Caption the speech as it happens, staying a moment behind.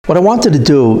What I wanted to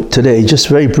do today, just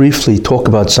very briefly, talk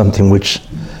about something which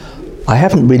I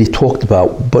haven't really talked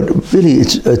about, but really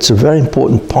it's a very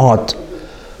important part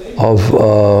of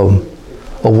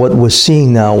what we're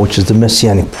seeing now, which is the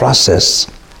Messianic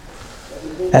process.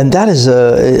 And that is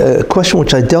a question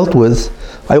which I dealt with.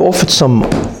 I offered some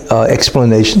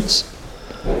explanations,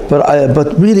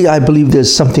 but really I believe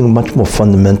there's something much more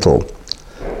fundamental,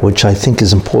 which I think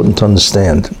is important to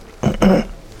understand.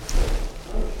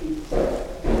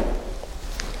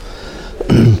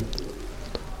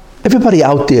 Everybody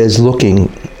out there is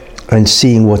looking and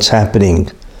seeing what's happening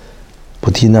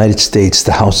with the United States,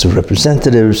 the House of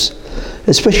Representatives,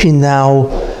 especially now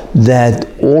that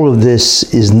all of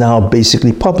this is now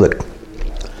basically public.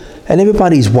 And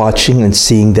everybody's watching and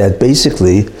seeing that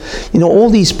basically, all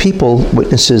these people,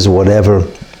 witnesses or whatever,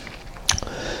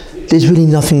 there's really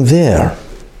nothing there.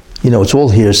 It's all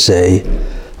hearsay.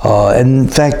 And in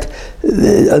fact,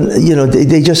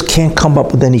 they just can't come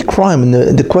up with any crime. And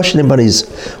the question everybody's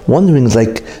wondering is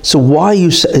like, so why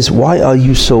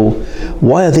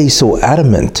are they so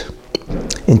adamant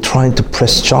in trying to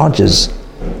press charges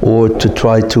or to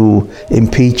try to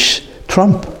impeach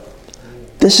Trump?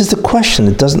 This is the question.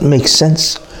 It doesn't make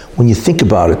sense when you think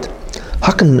about it.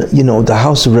 How can, the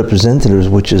House of Representatives,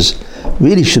 which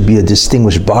really should be a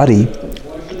distinguished body,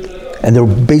 and they're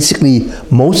basically,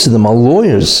 most of them are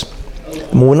lawyers.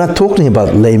 We're not talking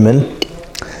about laymen.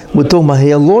 We're talking about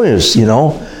lawyers,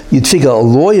 You'd figure a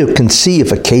lawyer can see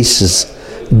if a case is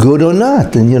good or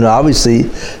not. And,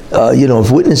 obviously,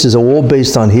 if witnesses are all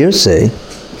based on hearsay,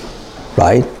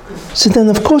 right? So then,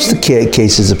 of course, the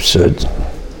case is absurd.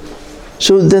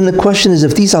 So then the question is,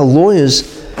 if these are lawyers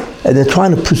and they're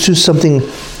trying to pursue something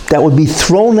that would be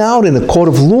thrown out in a court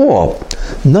of law,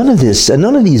 none of this and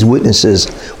none of these witnesses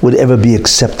would ever be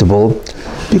acceptable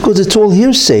because it's all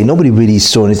hearsay. Nobody really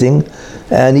saw anything.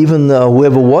 And even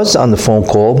whoever was on the phone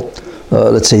call,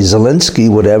 let's say Zelensky,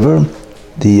 whatever,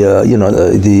 the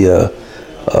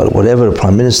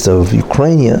Prime Minister of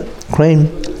Ukraine,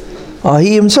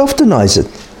 he himself denies it.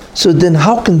 So then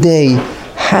how can they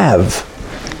have,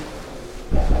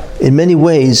 in many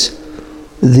ways,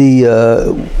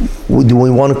 do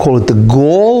we want to call it the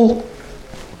gall,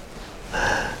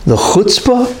 the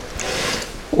chutzpah,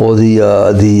 or the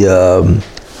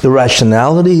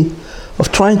irrationality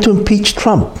of trying to impeach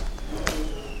Trump?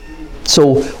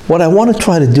 So what I want to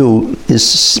try to do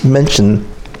is mention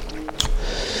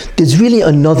there's really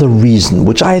another reason,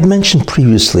 which I had mentioned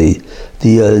previously,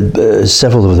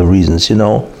 several of the reasons,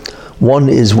 One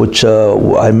is which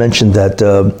I mentioned that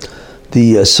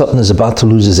the Sultan is about to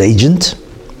lose his agent.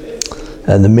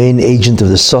 And the main agent of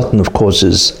the Sultan, of course,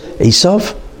 is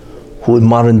Esav, who in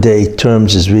modern day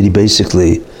terms is really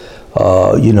basically,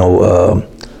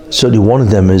 certainly one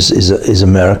of them is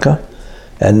America.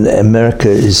 And America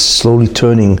is slowly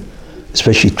turning,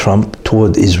 especially Trump,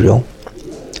 toward Israel.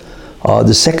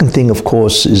 The second thing, of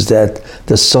course, is that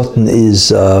the Sultan is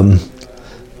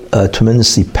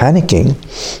tremendously panicking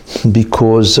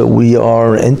because we're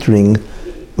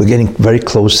getting very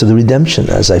close to the redemption,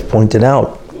 as I pointed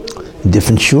out, in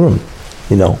different shurim,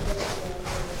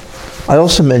 I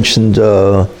also mentioned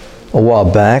a while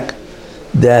back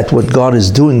that what God is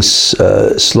doing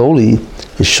slowly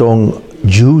is showing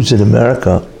Jews in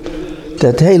America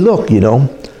that, hey, look,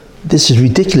 this is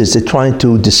ridiculous. They're trying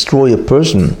to destroy a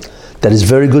person that is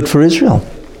very good for Israel,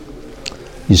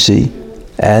 you see.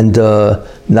 And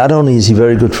not only is he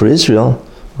very good for Israel,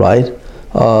 right,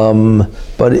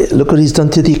 but look what he's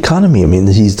done to the economy. I mean,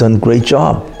 he's done a great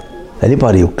job.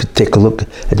 Anybody who could take a look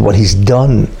at what he's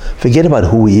done, forget about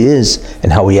who he is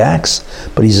and how he acts,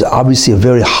 but he's obviously a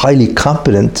very highly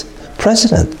competent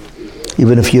president,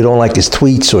 even if you don't like his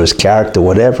tweets or his character,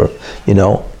 whatever,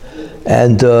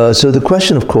 And so the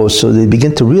question, of course, so they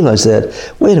begin to realize that,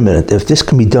 wait a minute, if this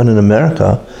can be done in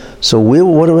America, so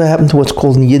whatever happened to what's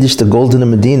called in Yiddish the Golden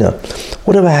Medina?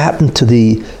 Whatever happened to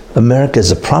the America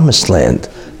as a promised land?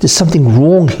 There's something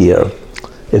wrong here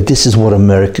if this is what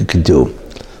America could do.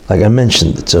 Like I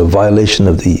mentioned, it's a violation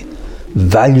of the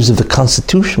values of the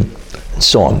Constitution and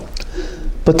so on.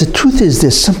 But the truth is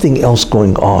there's something else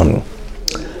going on,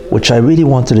 which I really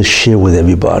wanted to share with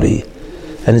everybody.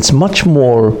 And it's much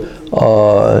more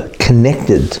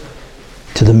connected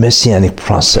to the Messianic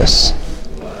process.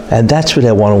 And that's what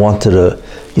I wanted to,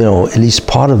 at least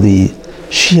part of the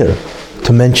shir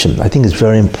to mention. I think it's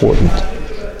very important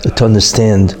to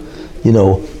understand,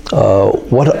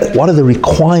 what are the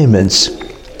requirements,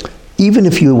 even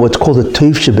if you're what's called a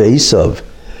Tov Sheb'Esav,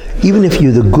 even if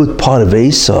you're the good part of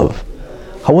Esav.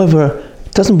 However,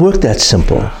 it doesn't work that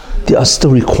simple. There are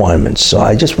still requirements. So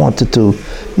I just wanted to,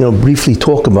 briefly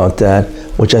talk about that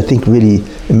which I think really,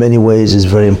 in many ways, is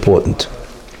very important.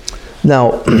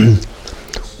 Now,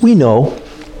 we know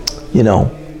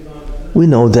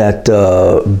that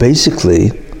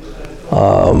basically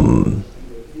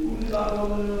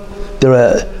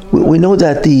we know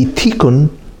that the tikkun,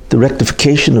 the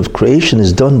rectification of creation,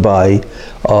 is done by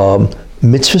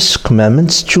mitzvahs,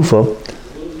 commandments, tshuva,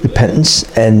 repentance,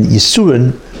 and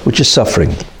yisurin, which is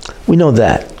suffering. We know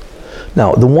that.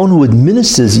 Now, the one who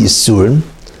administers yisurin,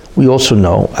 we also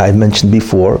know, I mentioned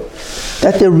before,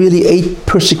 that there are really 8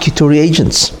 persecutory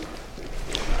agents.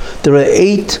 There are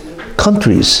 8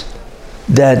 countries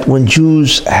that when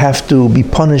Jews have to be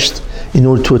punished in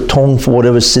order to atone for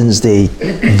whatever sins they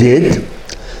did,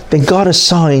 then God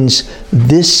assigns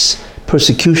this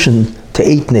persecution to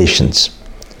 8 nations.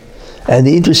 And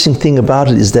the interesting thing about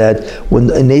it is that when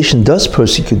a nation does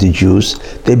persecute the Jews,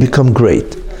 they become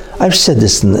great. I've said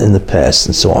this in the past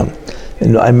and so on.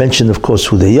 And I mentioned, of course,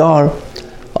 who they are.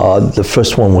 The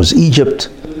first one was Egypt.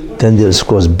 Then there's, of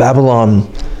course, Babylon.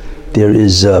 There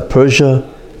is Persia.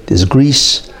 There's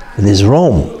Greece. And there's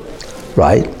Rome,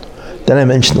 right? Then I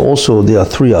mentioned also there are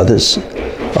 3 others.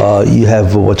 You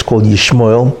have what's called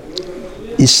Yishmael,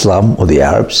 Islam, or the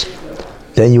Arabs.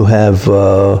 Then you have,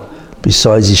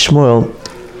 besides Yishmael,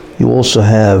 you also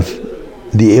have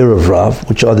the Erev Rav,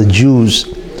 which are the Jews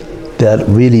that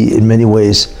really, in many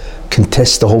ways,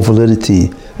 contest the whole validity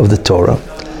of the Torah.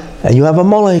 And you have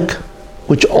Amalek,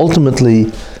 which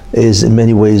ultimately is, in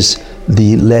many ways,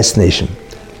 the last nation.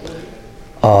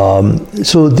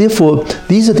 So therefore,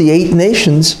 these are the 8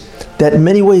 nations that in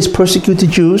many ways persecute the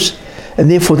Jews, and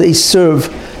therefore they serve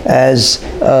as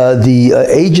the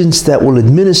agents that will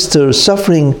administer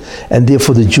suffering, and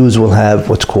therefore the Jews will have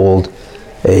what's called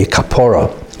a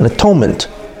kapara, an atonement.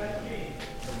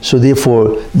 So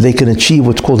therefore they can achieve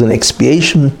what's called an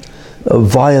expiation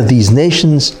via these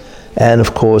nations, and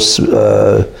of course,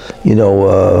 that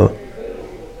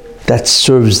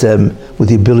serves them with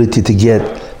the ability to get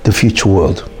the future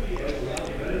world.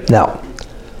 Now,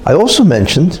 I also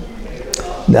mentioned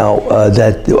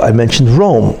that I mentioned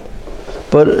Rome,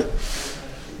 but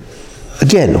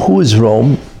again, who is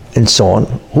Rome and so on?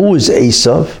 Who is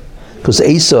Esav? Because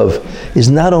Esav is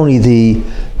not only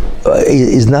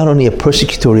a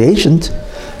persecutory agent,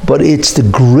 but it's the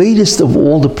greatest of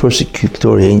all the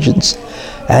persecutory agents,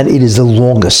 and it is the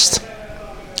longest.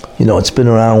 It's been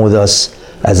around with us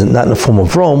as not in the form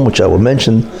of Rome, which I will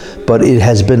mention, but it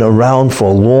has been around for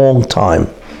a long time,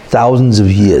 thousands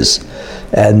of years.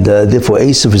 And therefore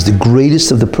Esav is the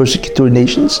greatest of the persecutory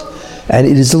nations, and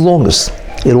it is the longest.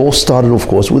 It all started, of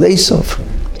course, with Esav.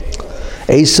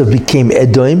 Esav became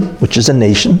Edom, which is a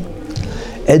nation.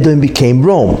 Edom became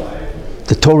Rome.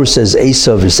 The Torah says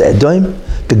Esav is Edom.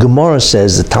 The Gemara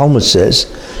says, the Talmud says,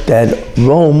 that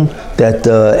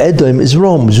Edom is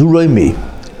Rome, Zuroimi.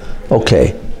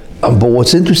 Okay. But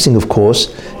what's interesting, of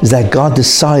course, is that God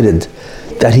decided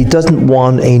that He doesn't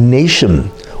want a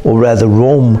nation, or rather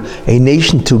Rome, a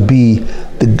nation to be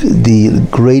the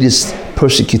greatest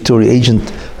persecutory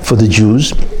agent for the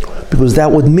Jews, because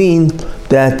that would mean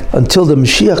that until the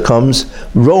Mashiach comes,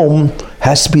 Rome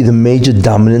has to be the major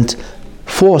dominant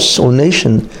force or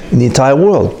nation in the entire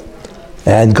world.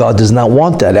 And God does not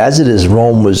want that. As it is,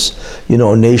 Rome was,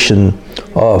 a nation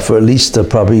for at least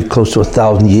probably close to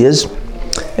 1,000 years.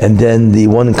 And then the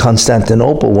one in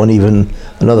Constantinople went even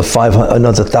another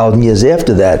 1,000 years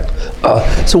after that.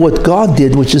 So what God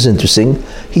did, which is interesting,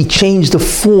 He changed the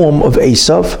form of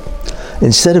Esav.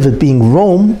 Instead of it being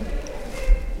Rome,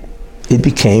 it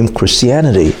became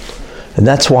Christianity. And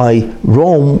that's why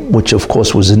Rome, which of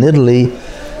course was in Italy,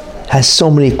 has so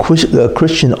many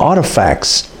Christian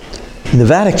artifacts in the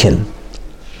Vatican.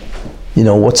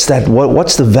 What's that?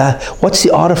 What's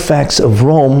the artifacts of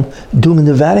Rome doing in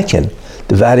the Vatican?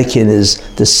 The Vatican is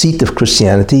the seat of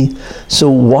Christianity, so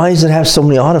why does it have so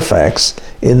many artifacts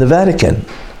in the Vatican?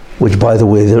 Which, by the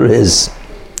way, there is,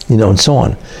 and so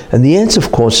on. And the answer,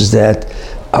 of course, is that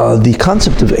the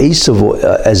concept of Esav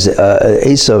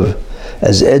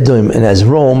as Edom and as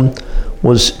Rome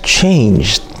was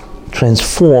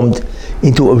transformed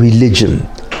into a religion.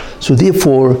 So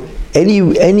therefore,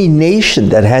 any nation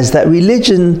that has that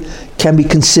religion can be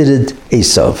considered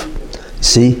Esav.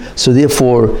 See? So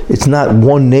therefore, it's not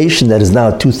one nation that is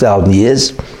now 2,000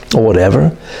 years or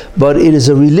whatever, but it is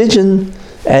a religion,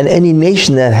 and any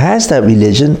nation that has that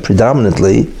religion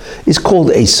predominantly is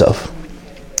called Esav.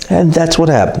 And that's what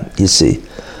happened, you see.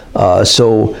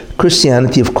 So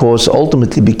Christianity, of course,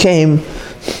 ultimately became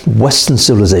Western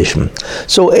civilization.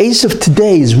 So Esav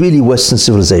today is really Western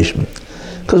civilization,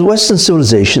 because Western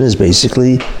civilization is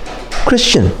basically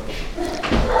Christian,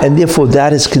 and therefore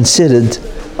that is considered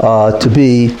to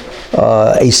be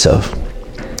Esav.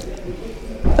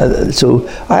 So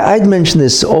I'd mentioned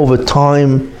this over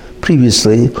time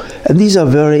previously, and these are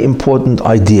very important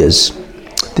ideas,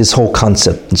 this whole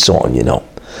concept and so on, Now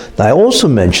I also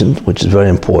mentioned, which is very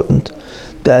important,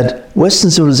 that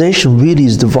Western civilization really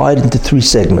is divided into three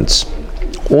segments,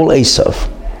 all Esav.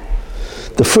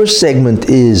 The first segment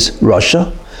is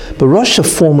Russia, but Russia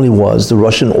formerly was the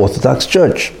Russian Orthodox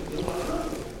Church,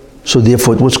 so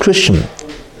therefore it was Christian.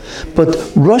 But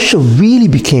Russia really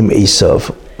became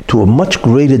Esav to a much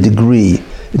greater degree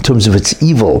in terms of its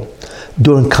evil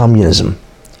during communism,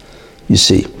 you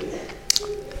see.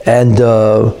 And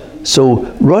so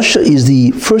Russia is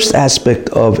the first aspect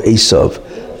of Esav,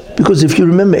 because if you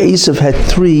remember, Esav had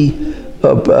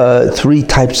three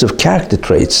types of character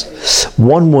traits.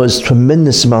 One was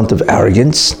tremendous amount of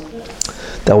arrogance.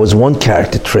 That was one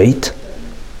character trait,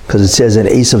 because it says that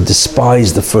Esav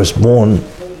despised the firstborn.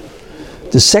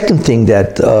 The second thing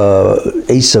that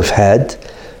Esav had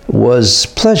was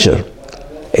pleasure.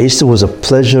 Esav was a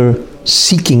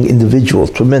pleasure-seeking individual,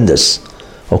 tremendous.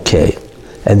 Okay,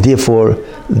 and therefore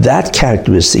that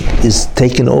characteristic is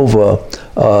taken over.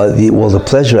 The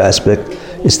pleasure aspect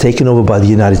is taken over by the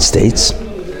United States,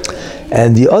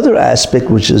 and the other aspect,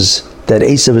 which is that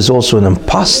Esav is also an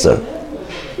imposter,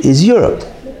 is Europe,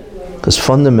 because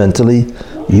fundamentally,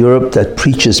 Europe that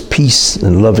preaches peace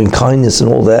and loving kindness and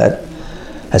all that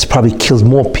has probably killed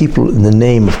more people in the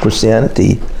name of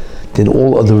Christianity than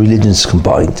all other religions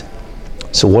combined.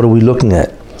 So what are we looking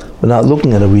at? We're not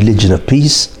looking at a religion of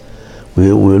peace.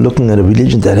 We're looking at a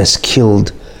religion that has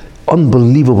killed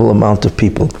unbelievable amount of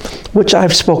people, which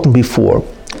I've spoken before,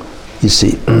 you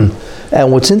see.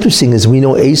 And what's interesting is we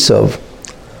know Esav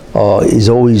is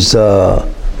always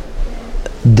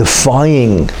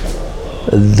defying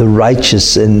the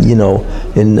righteous and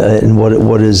in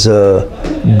what is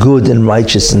good and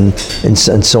righteous and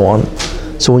so on.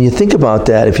 So when you think about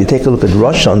that, if you take a look at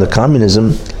Russia under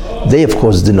communism, they of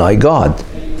course deny God,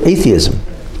 atheism,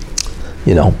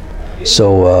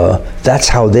 So that's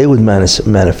how they would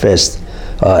manifest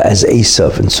as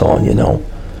Esav and so on,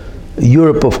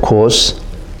 Europe, of course,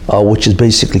 which is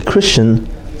basically Christian,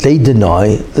 they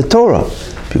deny the Torah,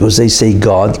 because they say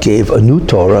God gave a new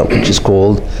Torah, which is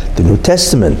called the New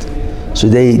Testament. So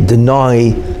they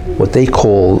deny what they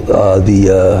call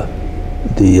the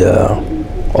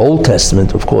Old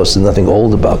Testament. Of course, there's nothing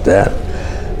old about that.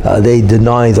 They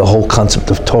deny the whole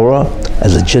concept of Torah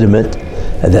as legitimate,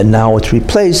 and that now it's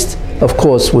replaced, of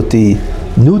course, with the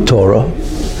new Torah,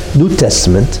 New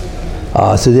Testament.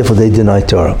 So therefore they deny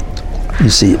Torah, you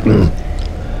see.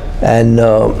 And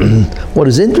what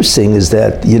is interesting is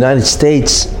that the United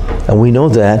States, and we know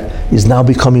that, is now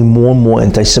becoming more and more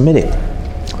anti-Semitic.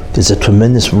 There's a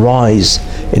tremendous rise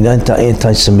in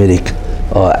anti-Semitic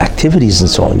activities and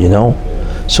so on,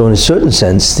 So in a certain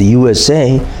sense, the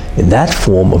USA, in that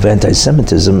form of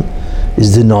anti-Semitism,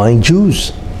 is denying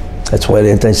Jews. That's what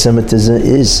anti-Semitism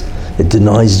is. It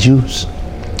denies Jews,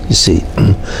 you see.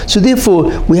 So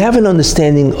therefore, we have an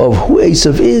understanding of who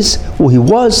Esav is, who he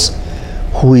was,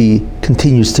 who he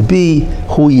continues to be,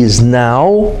 who he is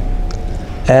now,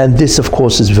 and this, of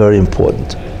course, is very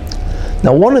important.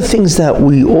 Now, one of the things that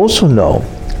we also know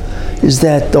is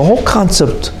that the whole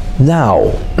concept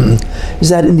now is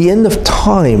that in the end of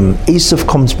time, Esav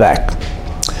comes back.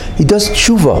 He does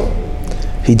tshuva.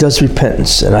 He does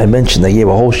repentance. And I mentioned, I gave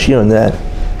a whole shiur on that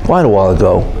quite a while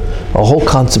ago, a whole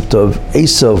concept of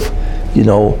Esav,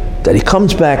 that he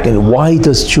comes back and why he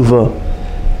does tshuva,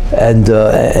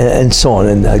 and so on,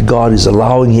 and that God is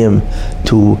allowing him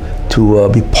to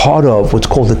be part of what's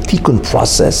called the tikkun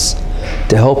process,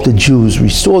 to help the Jews,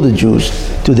 restore the Jews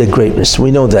to their greatness. We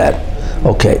know that.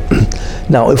 Okay.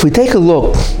 Now, if we take a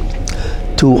look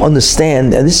to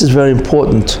understand, and this is very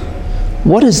important,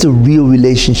 what is the real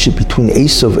relationship between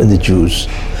Esav and the Jews?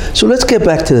 So let's get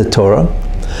back to the Torah,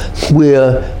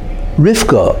 where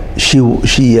Rivka,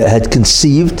 she had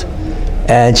conceived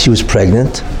and she was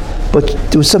pregnant, but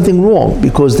there was something wrong,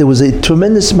 because there was a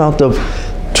tremendous amount of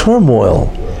turmoil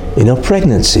in her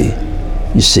pregnancy,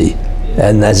 you see.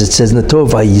 And as it says in the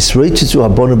Torah,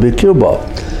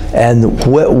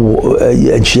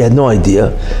 and she had no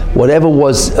idea. Whatever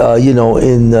was,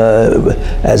 in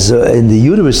the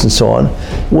uterus and so on,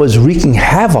 was wreaking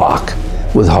havoc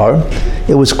with her.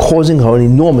 It was causing her an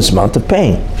enormous amount of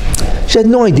pain. She had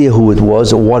no idea who it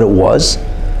was or what it was.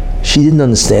 She didn't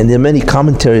understand. There are many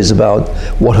commentaries about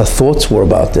what her thoughts were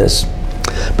about this.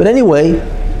 But anyway,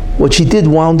 what she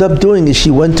wound up doing is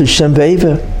she went to Shem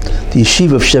Ve'eva, the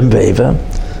yeshiva of Shem Ve'eva,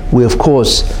 where of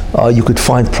course you could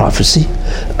find prophecy.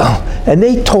 And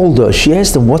they told her, she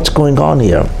asked them, what's going on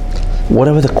here?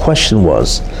 whatever the question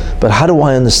was. But how do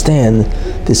I understand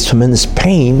this tremendous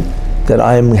pain that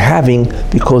I am having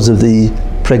because of the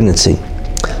pregnancy?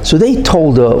 So they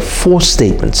told her 4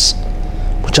 statements,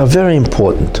 which are very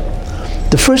important.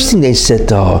 The first thing they said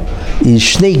to her is,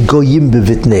 Shnei goyim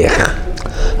bevitnech.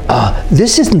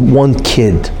 This isn't one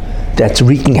kid that's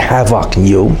wreaking havoc in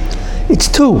you. It's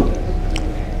 2.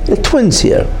 They're twins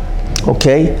here.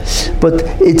 Okay? But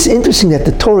it's interesting that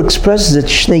the Torah expresses that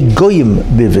Shnei goyim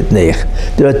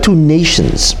bevitnech. There are 2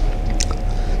 nations.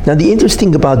 Now the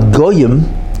interesting about goyim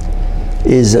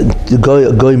is,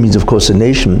 goyim means of course a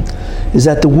nation, is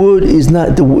that the word is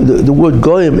not, the word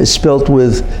goyim is spelled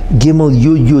with gimel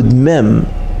yud yud mem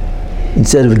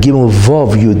instead of gimel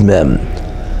vav yud mem.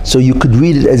 So you could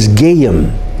read it as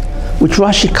Gayim, which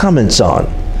Rashi comments on.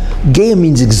 Gayim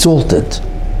means exalted,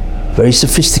 very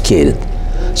sophisticated.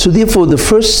 So therefore the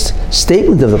first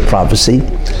statement of the prophecy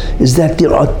is that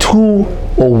there are 2,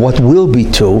 or what will be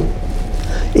 2,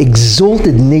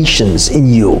 exalted nations in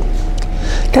you.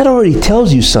 That already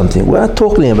tells you something. We're not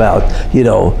talking about,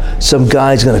 some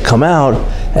guy's going to come out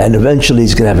and eventually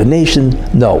he's going to have a nation.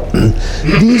 No.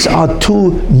 These are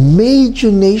 2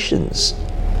 major nations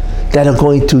that are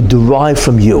going to derive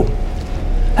from you.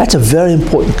 That's a very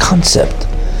important concept,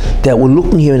 that we're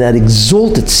looking here in that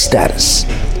exalted status.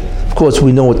 Of course,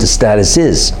 we know what the status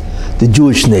is. The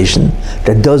Jewish nation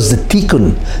that does the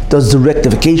tikkun, does the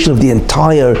rectification of the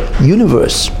entire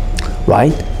universe,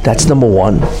 right? That's number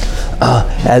 1.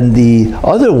 And the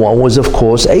other one was, of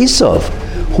course, Esav,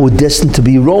 who were destined to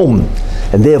be Rome.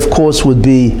 And they, of course, would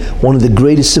be one of the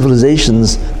greatest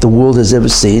civilizations the world has ever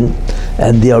seen.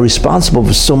 And they are responsible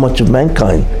for so much of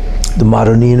mankind, the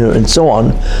modern era and so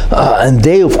on. And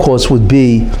they, of course, would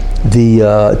be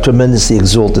the tremendously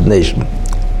exalted nation.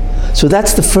 So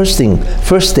that's the first thing,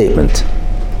 first statement.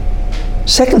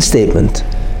 Second statement,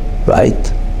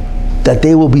 right, that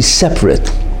they will be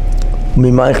separate.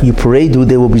 They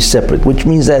will be separate, which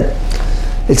means that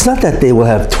it's not that they will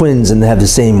have twins and have the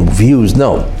same views.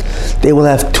 No, they will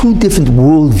have 2 different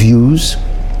worldviews,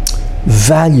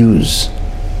 values,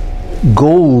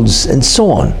 goals, and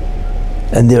so on,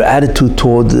 and their attitude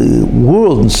toward the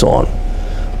world and so on.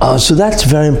 So that's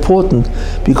very important,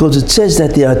 because it says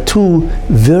that there are 2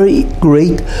 very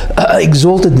great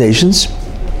exalted nations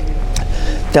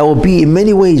that will be in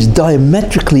many ways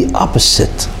diametrically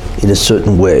opposite in a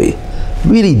certain way.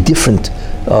 Really different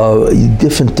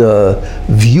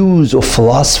views or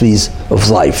philosophies of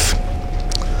life.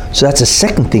 So that's the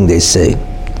second thing they say.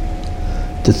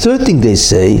 The third thing they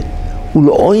say,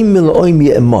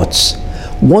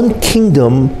 one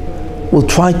kingdom will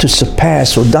try to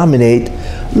surpass or dominate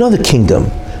another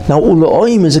kingdom. Now,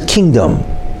 Ula'oim is a kingdom.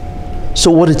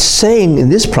 So what it's saying in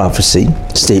this prophecy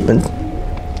statement,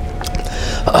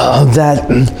 that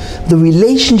the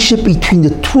relationship between the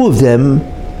 2 of them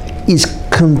is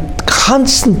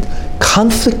constant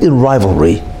conflict and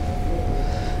rivalry.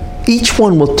 Each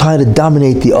one will try to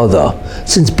dominate the other.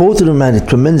 Since both of them had a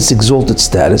tremendous exalted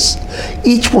status,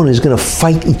 each one is going to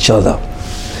fight each other.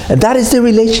 And that is their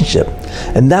relationship.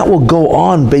 And that will go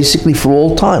on basically for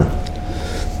all time.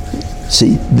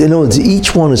 See,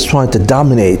 each one is trying to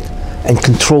dominate and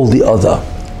control the other.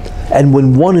 And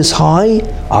when one is high,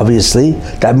 obviously,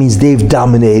 that means they've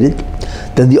dominated,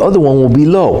 then the other one will be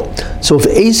low. So if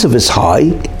Esav is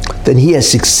high, then he has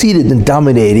succeeded in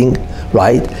dominating,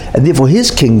 right? And therefore his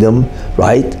kingdom,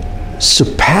 right,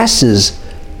 surpasses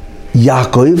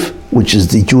Yaakov, which is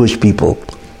the Jewish people,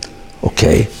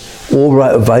 okay?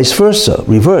 Or vice versa,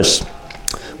 reverse.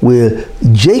 Where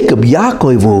Jacob,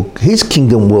 Yaakov, his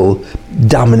kingdom will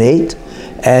dominate,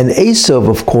 and Esav,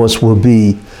 of course, will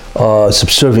be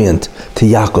subservient to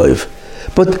Yaakov.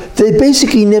 But they're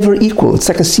basically never equal. It's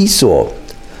like a seesaw.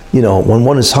 When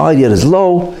one is high, the other is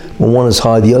low. When one is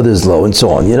high, the other is low, and so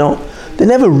on, They're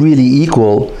never really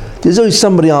equal. There's always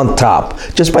somebody on top,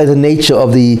 just by the nature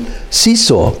of the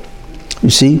seesaw, you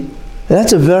see? And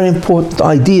that's a very important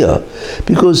idea,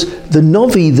 because the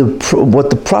Novi, what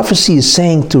the prophecy is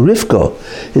saying to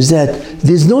Rivka, is that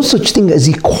there's no such thing as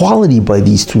equality by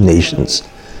these 2 nations.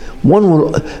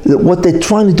 What they're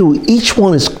trying to do, each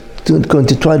one is going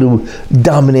to try to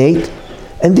dominate,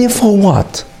 and therefore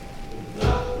what?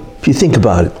 If you think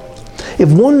about it,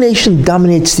 if one nation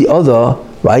dominates the other,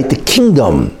 right, the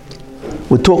kingdom,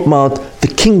 we're talking about the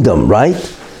kingdom, right?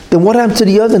 Then what happens to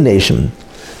the other nation?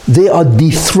 They are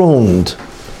dethroned.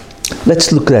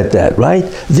 Let's look at that, right?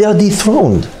 They are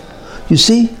dethroned. You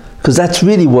see? Because that's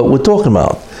really what we're talking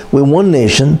about. When one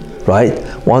nation, right,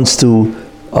 wants to,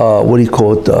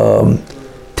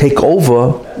 take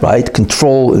over, right,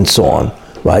 control and so on,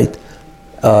 right?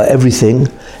 everything,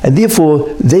 and therefore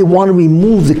they want to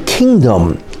remove the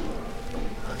kingdom.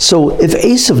 So if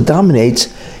Esav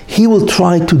dominates, he will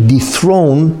try to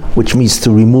dethrone, which means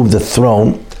to remove the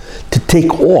throne, to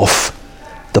take off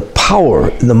the power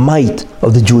and the might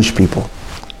of the Jewish people.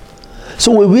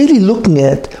 So we're really looking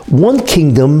at one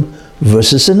kingdom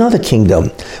versus another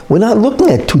kingdom. We're not looking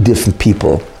at two different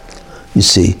people, you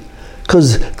see.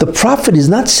 Because the prophet is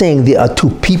not saying there are two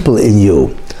people in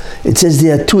you. It says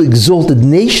there are two exalted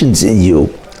nations in you.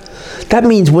 That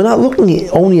means we're not looking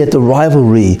only at the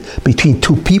rivalry between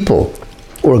two people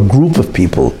or a group of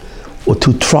people or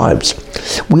two tribes.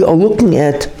 We are looking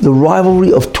at the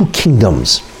rivalry of two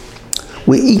kingdoms,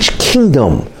 where each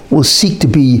kingdom will seek to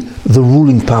be the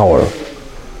ruling power.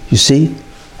 You see?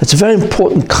 It's a very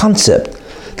important concept,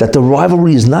 that the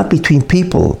rivalry is not between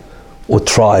people or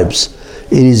tribes.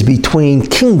 It is between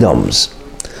kingdoms,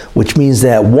 which means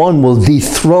that one will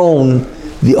dethrone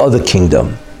the other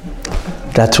kingdom.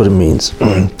 That's what it means.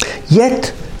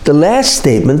 Yet, the last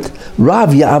statement, Rav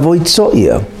Ya'avoid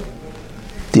So'ir,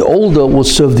 the older will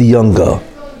serve the younger.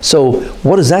 So,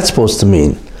 what is that supposed to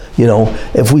mean? You know,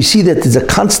 if we see that there's a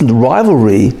constant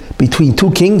rivalry between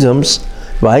two kingdoms,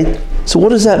 right? So what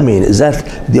does that mean? Is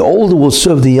that the older will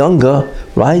serve the younger,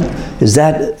 right? Is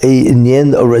that in the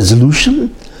end a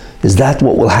resolution? Is that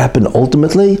what will happen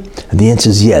ultimately? And the answer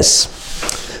is yes.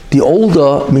 The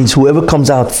older means whoever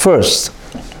comes out first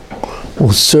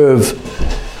will serve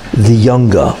the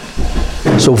younger.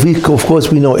 So of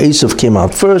course we know Esav came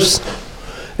out first,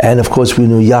 and of course we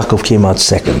know Yaakov came out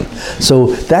second. So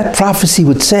that prophecy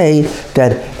would say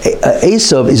that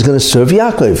Esav is going to serve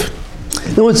Yaakov.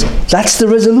 In other words, that's the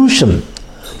resolution.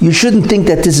 You shouldn't think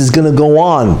that this is going to go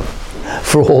on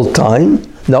for all time.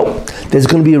 No, there's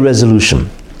going to be a resolution,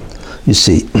 you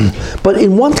see. But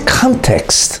in what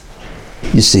context,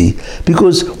 you see?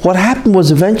 Because what happened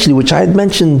was eventually, which I had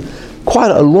mentioned quite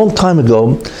a long time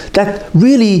ago, that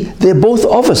really they're both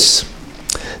of us.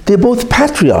 They're both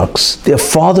patriarchs. Their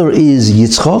father is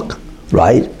Yitzchak,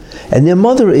 right? And their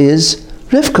mother is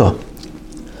Rivka.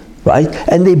 Right?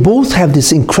 And they both have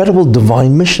this incredible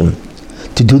divine mission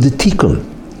to do the tikkun.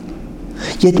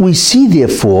 Yet we see,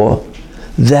 therefore,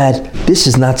 that this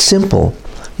is not simple.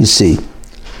 You see,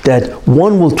 that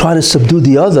one will try to subdue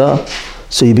the other,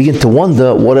 so you begin to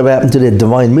wonder whatever happened to their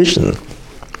divine mission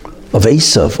of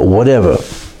Esav or whatever.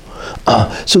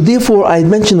 So therefore, I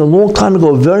mentioned a long time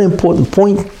ago a very important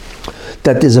point,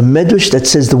 that there's a medrash that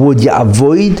says the word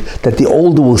Ya'avoid, that the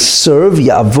older will serve,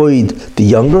 Ya'avoid the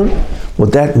younger.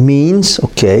 What that means,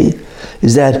 okay,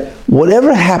 is that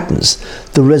whatever happens,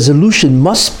 the resolution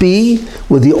must be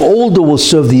where the older will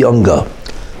serve the younger.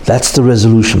 That's the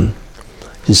resolution.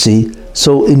 You see?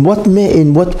 So in what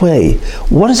way?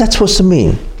 What is that supposed to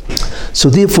mean? So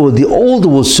therefore, the older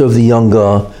will serve the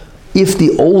younger if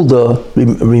the older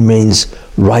remains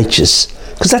righteous.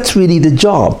 Because that's really the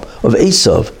job of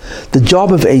Esav. The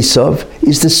job of Esav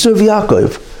is to serve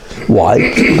Yaakov.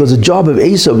 Why? Because the job of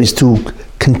Esav is to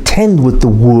contend with the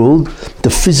world, the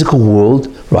physical world,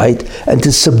 right? And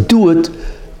to subdue it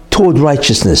toward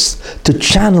righteousness, to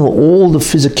channel all the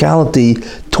physicality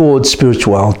toward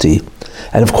spirituality.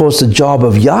 And of course, the job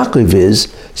of Yaakov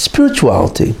is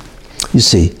spirituality, you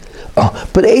see.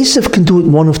 But Esav can do it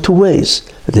one of two ways.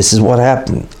 This is what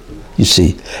happened, you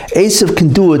see. Esav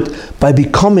can do it by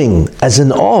becoming as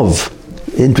an Ov.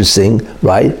 Interesting,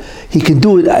 right? He can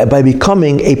do it by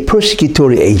becoming a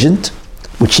persecutory agent,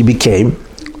 which he became,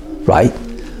 right?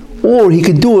 Or he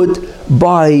can do it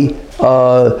by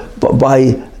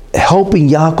helping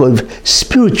Yaakov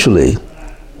spiritually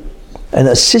and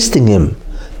assisting him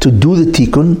to do the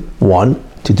tikkun, one,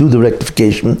 to do the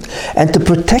rectification, and to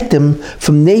protect him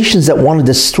from nations that want to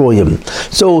destroy him.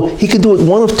 So he can do it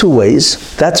one of two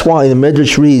ways. That's why the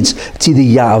Medrash reads, it's either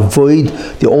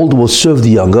Ya'avoid, the older will serve the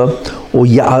younger, or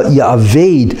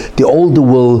Ya'aved, the older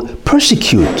will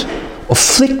persecute,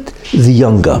 afflict the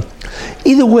younger.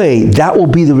 Either way, that will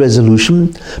be the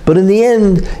resolution. But in the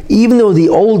end, even though the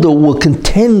older will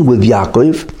contend with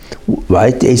Yaakov,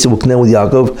 right, the Esav will contend with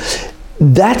Yaakov,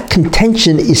 that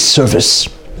contention is service.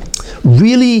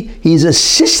 Really, he's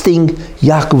assisting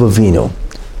Yaakov Avinu.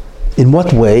 In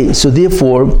what way? So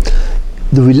therefore,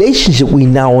 the relationship we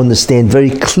now understand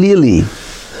very clearly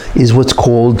is what's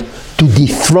called to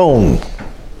dethrone.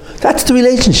 That's the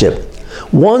relationship.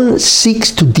 One seeks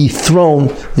to dethrone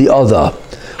the other.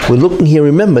 We're looking here,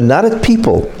 remember, not at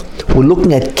people. We're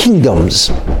looking at kingdoms,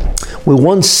 where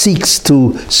one seeks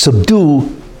to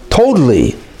subdue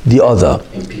totally the other.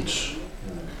 Impeach.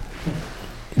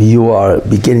 You are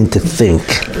beginning to think.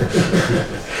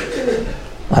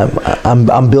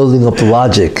 I'm building up the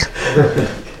logic.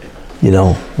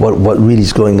 what really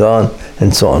is going on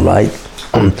and so on, right?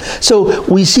 So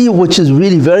we see, which is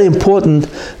really very important,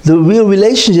 the real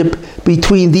relationship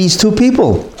between these two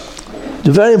people.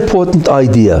 The very important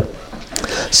idea.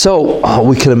 So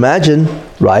we can imagine,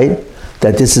 right,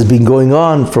 that this has been going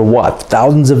on for what?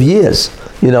 Thousands of years.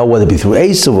 Whether it be through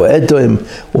Esav or Edom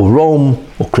or Rome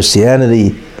or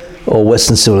Christianity or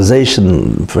Western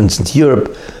civilization, for instance,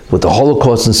 Europe, with the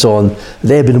Holocaust and so on,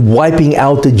 they have been wiping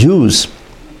out the Jews,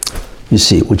 you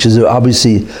see, which is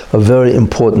obviously a very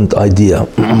important idea.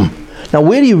 Now,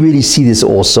 where do you really see this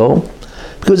also?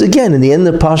 Because again, in the end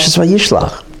of Parshas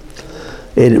Vayishlach,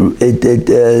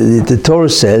 the Torah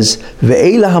says,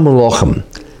 Ve'ela HaMelochem,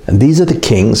 and these are the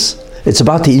kings. It's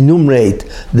about to enumerate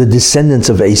the descendants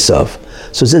of Esav.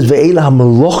 So it says, Ve'ela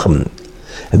HaMelochem,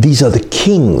 and these are the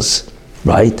kings,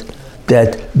 right,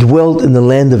 that dwelt in the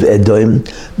land of Edom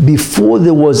before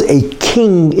there was a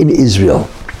king in Israel.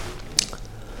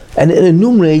 And it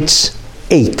enumerates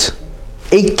eight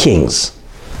kings.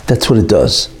 That's what it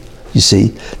does, you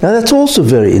see. Now that's also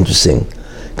very interesting,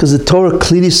 because the Torah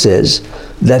clearly says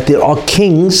that there are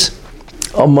kings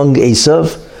among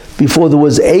Esav before there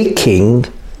was a king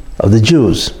of the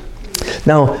Jews.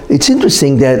 Now, it's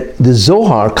interesting that the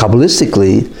Zohar,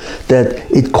 Kabbalistically,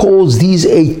 that it calls these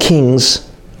 8 kings,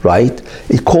 right?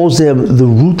 It calls them the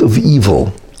root of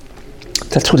evil.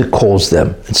 That's what it calls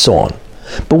them, and so on.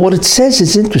 But what it says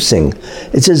is interesting.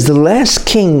 It says the last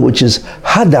king, which is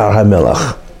Hadar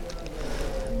HaMelech,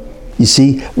 you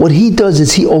see, what he does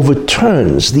is he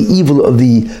overturns the evil of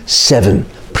the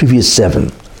previous 7,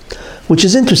 which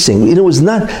is interesting. It was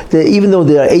not that, even though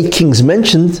there are 8 kings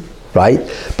mentioned, right?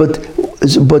 But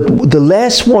the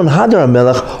last one, Hadar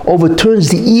HaMelech, overturns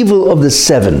the evil of the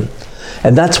 7.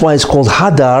 And that's why it's called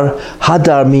Hadar.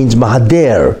 Hadar means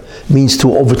Mahader, means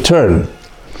to overturn.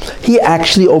 He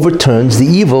actually overturns the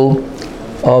evil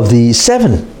of the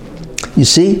 7, you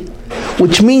see?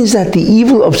 Which means that the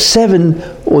evil of 7,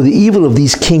 or the evil of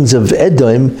these kings of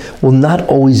Edom, will not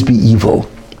always be evil.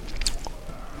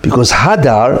 Because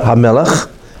Hadar HaMelech,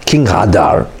 King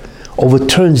Hadar,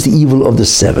 overturns the evil of the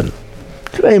 7.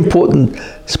 Very important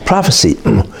prophecy.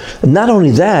 And not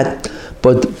only that,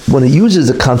 but when it uses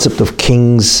the concept of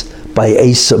kings by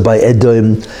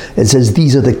Edom, it says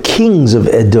these are the kings of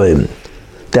Edom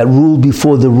that ruled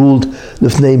before they ruled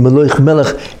Lifnei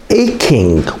Melech, a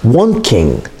king, one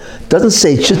king. Doesn't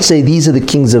say, it should say these are the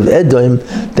kings of Edom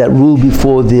that ruled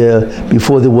before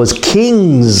there was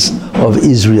kings of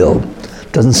Israel.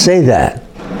 Doesn't say that,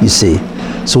 you see.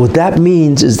 So what that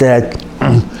means is that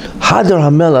Hadar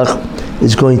HaMelech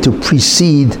is going to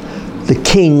precede the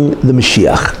king, the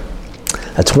Mashiach.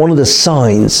 That's one of the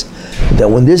signs that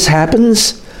when this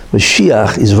happens,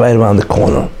 Mashiach is right around the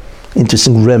corner.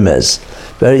 Interesting remez.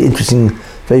 Very interesting,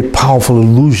 very powerful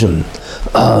allusion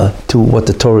to what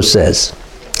the Torah says.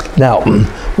 Now,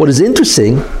 what is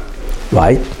interesting,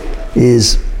 right,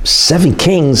 is 7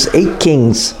 kings, 8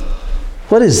 kings.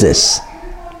 What is this?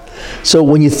 So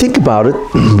when you think about it,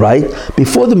 right,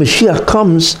 before the Mashiach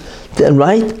comes,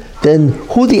 then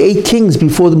who are the 8 kings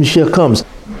before the Mashiach comes?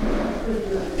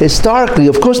 Historically,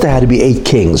 of course, there had to be 8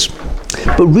 kings.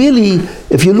 But really,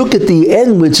 if you look at the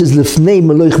end, which is Lifnei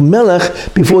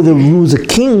Melech, before there rules a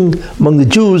king among the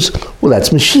Jews, well, that's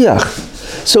Mashiach.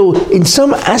 So in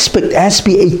some aspect, it has to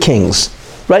be 8 kings.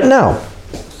 Right now,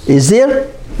 is there?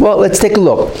 Well, let's take a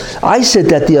look. I said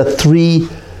that there are 3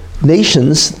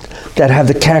 nations that have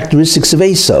the characteristics of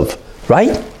Esav,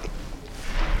 right?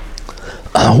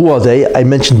 Who are they? I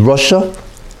mentioned Russia,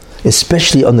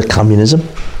 especially under communism,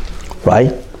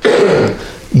 right?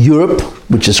 Europe,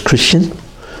 which is Christian.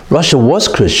 Russia was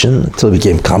Christian until it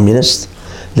became communist.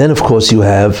 Then, of course, you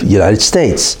have United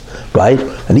States, right?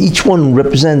 And each one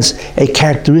represents a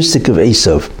characteristic of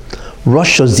Esav.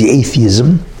 Russia is the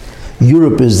atheism.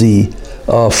 Europe is the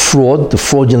fraud, the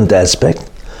fraudulent aspect,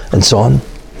 and so on,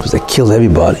 because they killed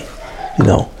everybody, you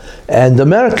know. And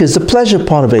America is the pleasure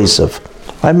part of Esav.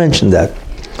 I mentioned that,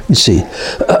 you see.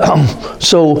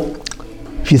 So,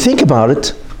 if you think about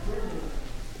it,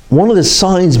 one of the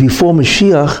signs before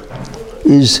Mashiach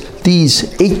is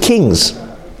these 8 kings,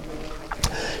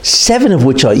 7 of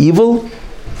which are evil,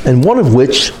 and 1 of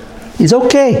which is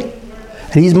okay.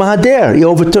 And he's Mahader. He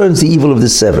overturns the evil of the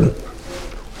 7.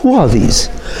 Who are these?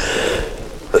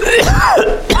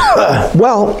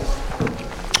 Well,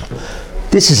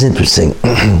 this is interesting.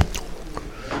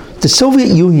 The Soviet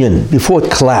Union, before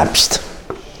it collapsed,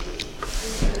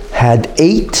 had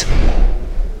 8,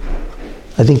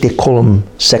 I think they call them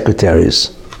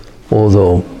secretaries,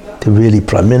 although they're really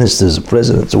prime ministers or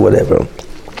presidents or whatever.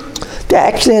 They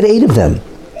actually had 8 of them.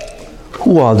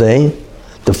 Who are they?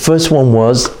 The first one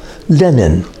was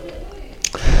Lenin.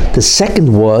 The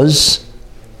second was,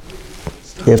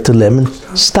 after Lenin,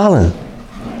 Stalin.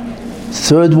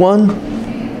 Third one,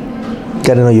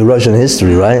 got to know your Russian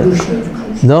history, right?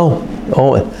 No,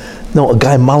 a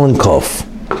guy Malenkov.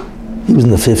 He was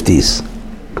in the 50s.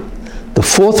 The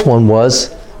fourth one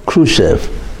was Khrushchev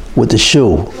with the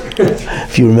shoe.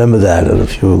 If you remember that, or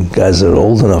if you guys are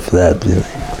old enough for that.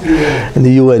 In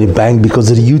the UN, he banged because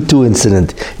of the U2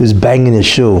 incident. He was banging his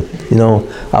shoe.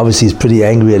 Obviously he's pretty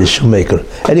angry at his shoemaker.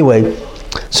 Anyway,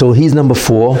 so he's number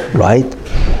 4, right?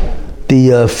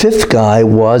 The fifth guy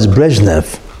was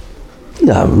Brezhnev.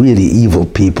 Yeah, really evil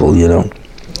people,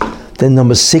 Then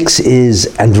number 6 is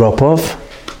Andropov.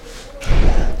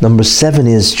 Number 7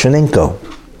 is Chernenko.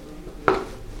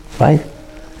 Right?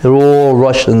 They're all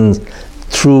Russian,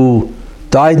 true,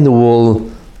 dyed in the wool,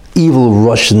 evil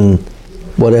Russian,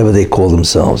 whatever they call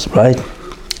themselves, right?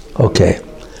 Okay.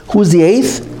 Who's the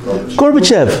 8th?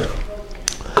 Gorbachev.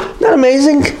 Isn't that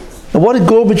amazing? And what did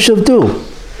Gorbachev do?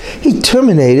 He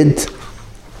terminated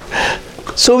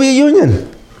Soviet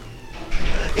Union.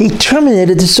 He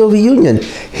terminated the Soviet Union.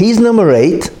 He's number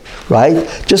 8,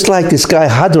 right? Just like this guy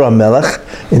Hadar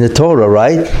HaMelech in the Torah,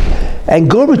 right? And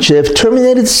Gorbachev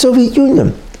terminated the Soviet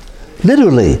Union.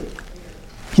 Literally.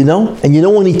 And you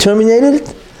know when he terminated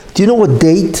it? Do you know what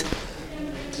date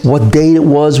it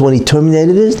was when he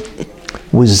terminated it?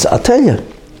 I'll tell you.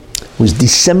 It was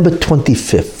December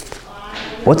 25th.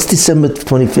 What's December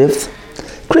 25th?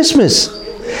 Christmas.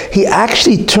 He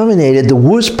actually terminated the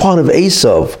worst part of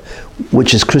Esav,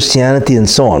 which is Christianity and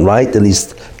so on, right? At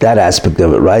least that aspect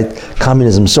of it, right?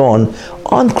 Communism, so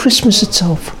on Christmas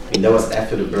itself. And that was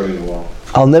after the Berlin Wall.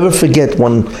 I'll never forget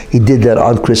when he did that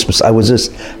on Christmas. I was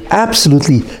just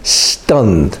absolutely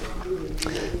stunned.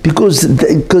 Because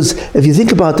if you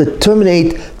think about it,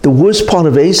 terminate the worst part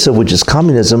of Esav, which is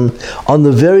communism, on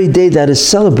the very day that is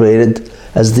celebrated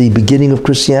as the beginning of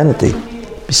Christianity,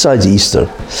 besides Easter. You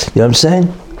know what I'm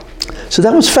saying? So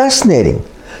that was fascinating.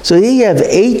 So here you have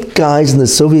 8 guys in the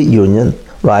Soviet Union,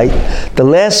 right? The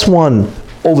last one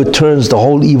overturns the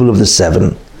whole evil of the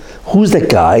 7. Who's that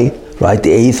guy, right?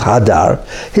 The 8th,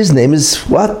 Hadar. His name is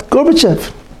what?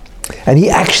 Gorbachev. And he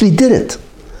actually did it,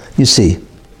 you see.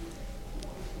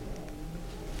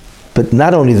 But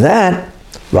not only that,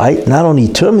 right? Not only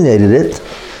terminated it,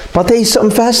 but I'll tell you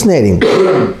something fascinating.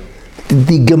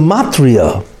 The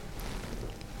gematria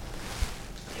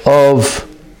of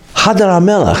Hadar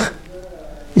HaMelech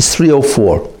is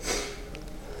 304.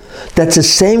 That's the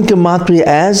same gematria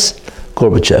as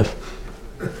Gorbachev.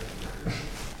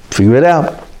 Figure it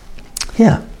out.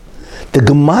 Yeah. The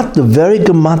very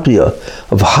gematria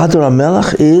of Hadar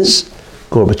HaMelech is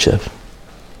Gorbachev.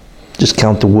 Just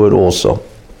count the word also.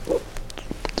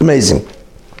 It's amazing.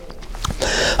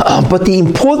 But the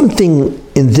important thing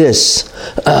in this,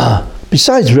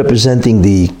 besides representing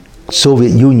the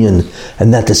Soviet Union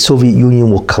and that the Soviet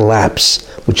Union will collapse,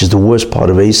 which is the worst part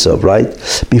of Esav, right?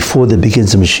 Before there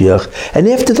begins the Mashiach. And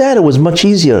after that, it was much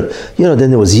easier. Then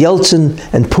there was Yeltsin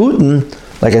and Putin.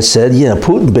 Like I said,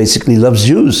 Putin basically loves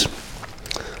Jews.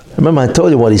 Remember I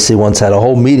told you what he said once, had a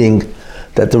whole meeting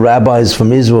that the rabbis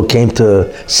from Israel came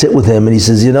to sit with him, and he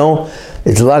says,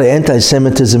 it's a lot of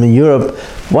anti-Semitism in Europe.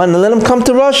 Why not let them come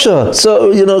to Russia? So,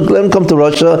 let them come to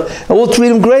Russia, and we'll treat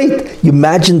them great. You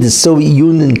imagine the Soviet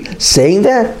Union saying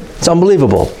that? It's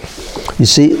unbelievable. You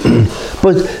see?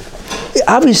 But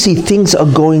obviously things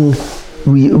are going,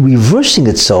 reversing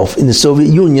itself in the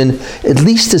Soviet Union, at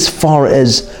least as far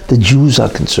as the Jews are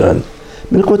concerned.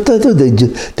 Look what they do.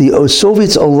 The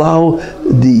Soviets allow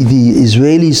the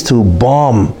Israelis to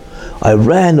bomb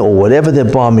Iran or whatever they're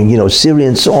bombing, Syria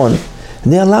and so on.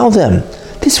 And they allow them.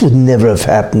 This would never have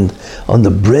happened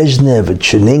under Brezhnev or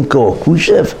Chernenko or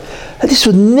Khrushchev. This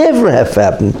would never have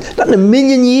happened. Not in a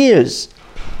million years,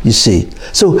 you see.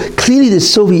 So clearly the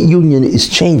Soviet Union is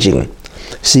changing.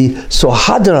 See, so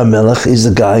Hadar HaMelech is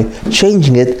the guy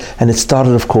changing it, and it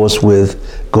started, of course, with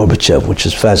Gorbachev, which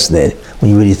is fascinating when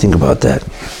you really think about that.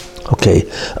 Okay,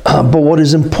 but what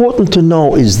is important to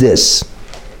know is this,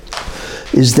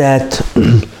 is that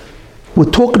we're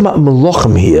talking about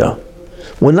Melachim here.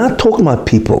 We're not talking about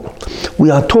people.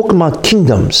 We are talking about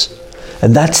kingdoms.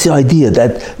 And that's the idea,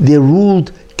 that they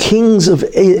ruled kings of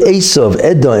Esav,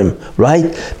 Edom,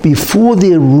 right? Before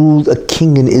they ruled a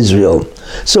king in Israel.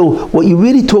 So what you're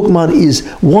really talking about is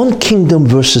one kingdom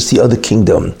versus the other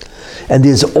kingdom. And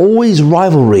there's always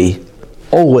rivalry,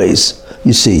 always,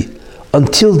 you see,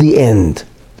 until the end.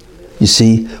 You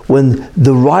see, when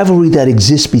the rivalry that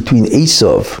exists between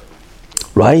Esav,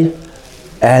 right?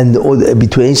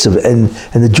 Between Esav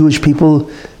and the Jewish people,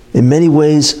 in many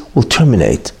ways, will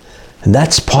terminate. And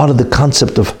that's part of the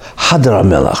concept of Hadar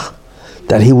HaMelech,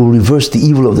 that he will reverse the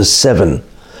evil of the seven.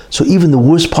 So even the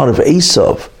worst part of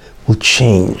Esav will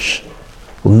change,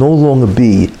 will no longer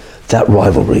be that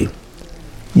rivalry.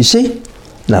 You see?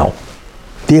 Now,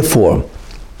 therefore,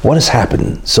 what has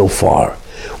happened so far?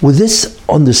 With this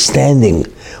understanding,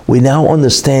 we now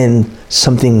understand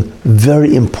something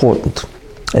very important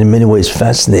and in many ways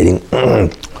fascinating.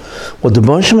 What the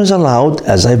Baruch Shem has allowed,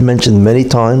 as I've mentioned many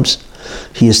times,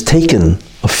 he has taken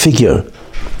a figure,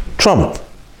 Trump,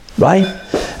 right?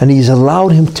 And he's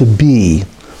allowed him to be,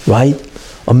 right,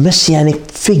 a messianic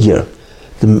figure.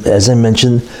 As I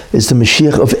mentioned, is the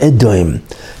Mashiach of Edom.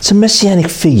 It's a messianic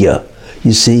figure,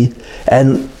 you see,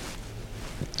 and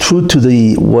true to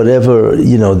the whatever,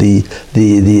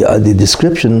 the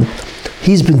description,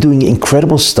 he's been doing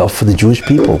incredible stuff for the Jewish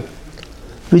people.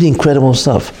 Really incredible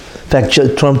stuff. In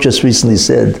fact, Trump just recently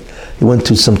said he went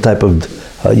to some type of,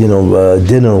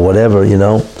 dinner or whatever,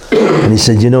 and he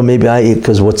said, maybe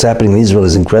because what's happening in Israel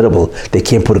is incredible. They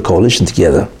can't put a coalition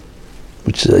together,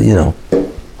 which,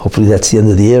 hopefully that's the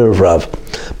end of the era of Rav.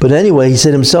 But anyway, he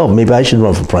said himself, maybe I should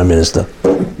run for prime minister.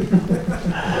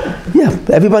 Yeah,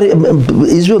 everybody,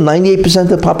 Israel, 98% of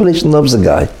the population loves the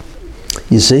guy.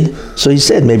 You see? So he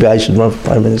said, maybe I should run for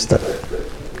prime minister.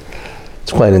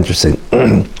 It's quite interesting.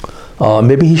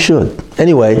 Maybe he should.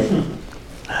 Anyway,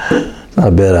 not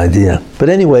a bad idea. But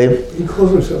anyway. He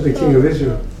calls himself the king of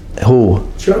Israel. Who?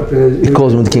 Trump. He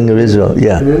calls him the king of Israel,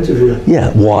 yeah. In an interview.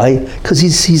 Yeah, why? Because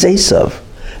he's Esav.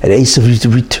 And Esav is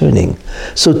returning.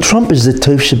 So Trump is the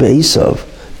Tov Sheba Esav,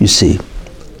 you see.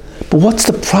 But what's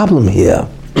the problem here?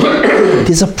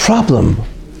 There's a problem.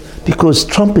 Because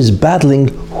Trump is battling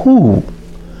who?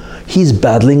 He's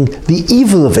battling the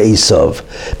evil of Esav.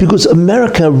 Because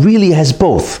America really has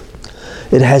both.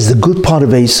 It has the good part of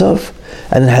Esav,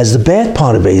 and it has the bad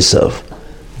part of Esav.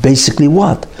 Basically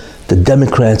what? The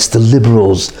Democrats, the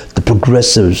liberals, the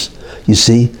progressives, you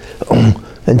see,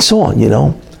 and so on,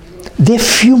 They're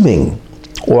fuming,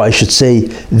 or I should say,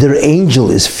 their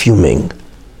angel is fuming.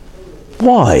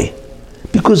 Why?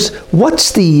 Because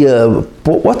what's the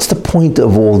point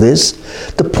of all this?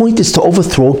 The point is to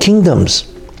overthrow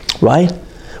kingdoms, right?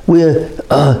 Where,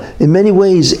 in many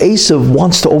ways, Esav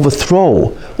wants to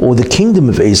overthrow, or the kingdom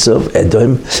of Esav,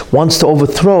 Edom, wants to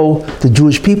overthrow the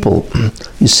Jewish people,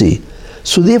 you see.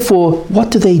 So therefore,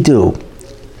 what do?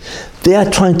 They are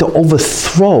trying to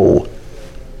overthrow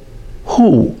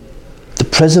who? The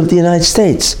President of the United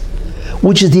States,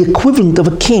 which is the equivalent of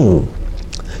a king.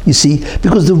 You see,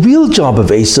 because the real job of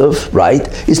Esav, right,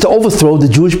 is to overthrow the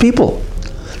Jewish people.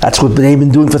 That's what they've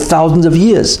been doing for thousands of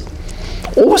years.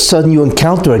 All of a sudden you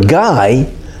encounter a guy,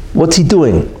 what's he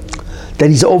doing? That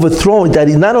he's overthrowing,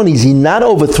 not only is he not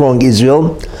overthrowing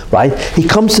Israel, right, he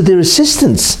comes to their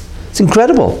assistance. It's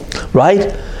incredible,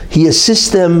 right? He assists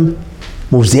them,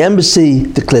 moves the embassy,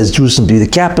 declares Jerusalem to be the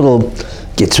capital,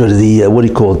 gets rid of the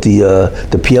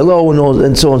the PLO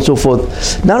and so on and so forth.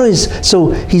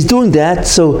 So he's doing that.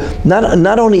 So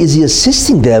not only is he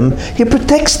assisting them, he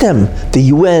protects them. The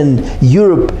UN,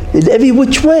 Europe, in every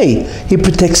which way, he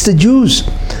protects the Jews.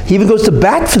 He even goes to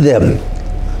bat for them,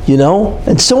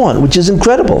 and so on, which is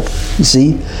incredible. You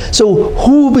see. So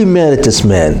who will be mad at this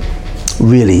man?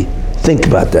 Really, think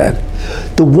about that.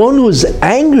 The one who is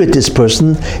angry at this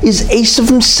person is Esav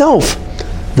himself,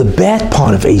 the bad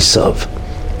part of Esav.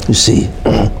 You see,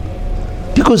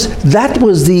 because that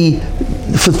was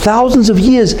for thousands of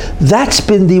years, that's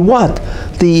been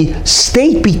the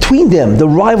state between them, the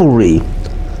rivalry,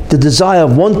 the desire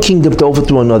of one kingdom to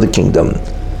overthrow another kingdom.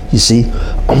 You see,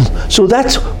 so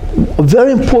that's a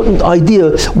very important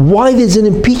idea. Why there's an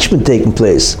impeachment taking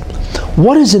place?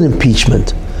 What is an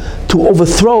impeachment? To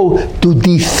overthrow, to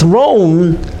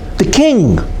dethrone the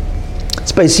king.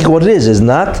 It's basically what it is, isn't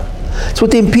that? That's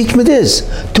what the impeachment is,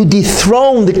 to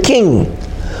dethrone the king.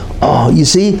 You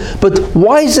see? But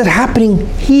why is it happening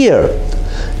here?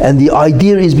 And the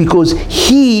idea is because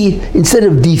he, instead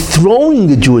of dethroning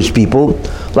the Jewish people,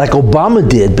 like Obama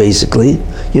did basically,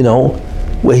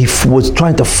 where he was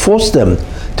trying to force them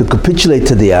to capitulate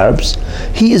to the Arabs,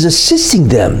 he is assisting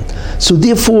them. So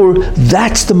therefore,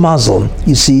 that's the muzzle,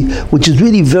 you see, which is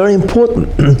really very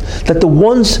important, that the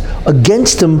ones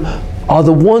against him are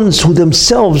the ones who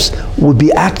themselves would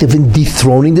be active in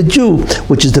dethroning the Jew,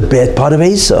 which is the bad part of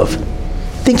Esav.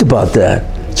 Think about that.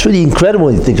 It's really incredible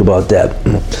when you think about that.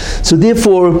 So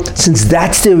therefore, since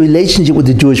that's their relationship with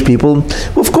the Jewish people,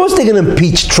 well, of course they're going to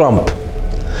impeach Trump.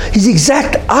 He's the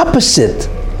exact opposite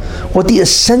what the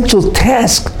essential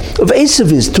task of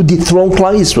Esav is, to dethrone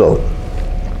Klal Yisrael.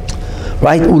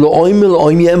 Right?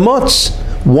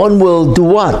 One will do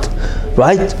what?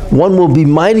 Right? One will be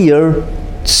mightier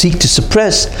seek to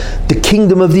suppress the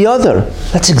kingdom of the other.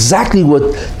 That's exactly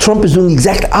what Trump is doing, the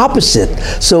exact opposite.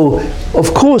 So,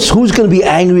 of course, who's going to be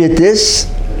angry at this?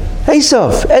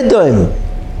 Esav, Edom,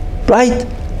 right?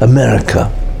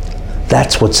 America.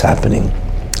 That's what's happening.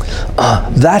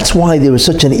 That's why there is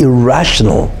such an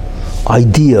irrational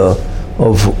idea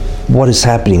of what is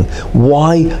happening.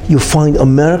 Why you find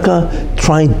America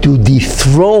trying to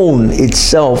dethrone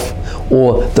itself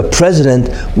or the president,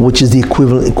 which is the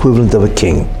equivalent of a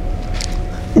king.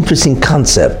 Interesting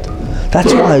concept.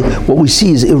 That's why what we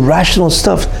see is irrational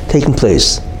stuff taking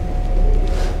place.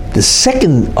 The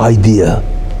second idea,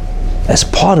 as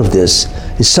part of this,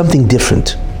 is something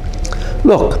different.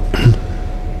 Look,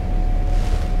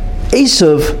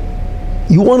 Esav,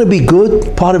 you want to be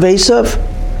good, part of Esav?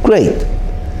 Great.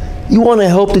 You want to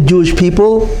help the Jewish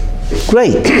people?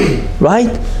 Great,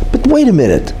 right? But wait a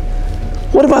minute.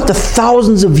 What about the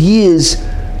thousands of years,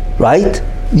 right?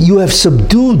 You have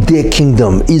subdued their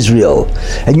kingdom, Israel,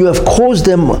 and you have caused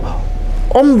them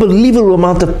unbelievable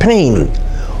amount of pain.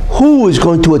 Who is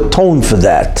going to atone for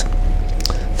that?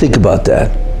 Think about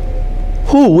that.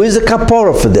 Who? Where's the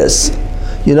kapara for this?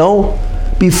 You know,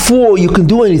 before you can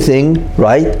do anything,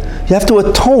 right, you have to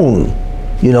atone,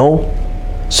 you know.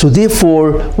 So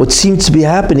therefore, what seems to be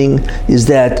happening is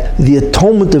that the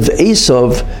atonement of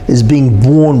Esav is being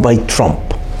borne by Trump.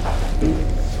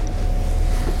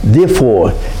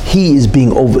 Therefore, he is being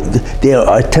they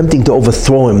are attempting to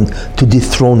overthrow him, to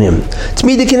dethrone him. It's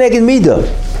Mida Keneged Mida,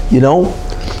 you know.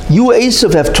 You,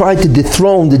 Esav, have tried to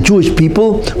dethrone the Jewish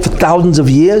people for thousands of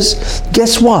years.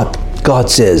 Guess what? God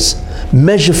says,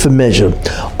 measure for measure.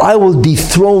 I will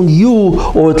dethrone you,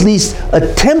 or at least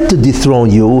attempt to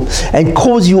dethrone you, and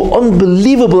cause you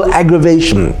unbelievable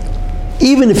aggravation,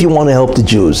 even if you want to help the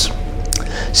Jews.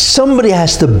 Somebody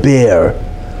has to bear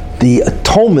the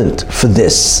atonement for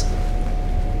this.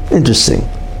 Interesting.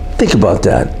 Think about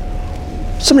that.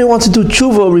 Somebody wants to do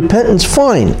tshuva or repentance,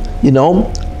 fine, you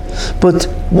know. But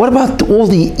what about all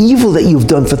the evil that you've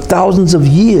done for thousands of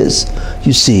years,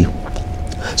 you see?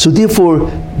 So therefore,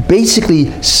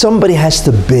 basically, somebody has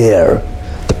to bear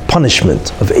the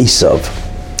punishment of Esav.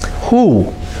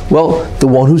 Who? Well, the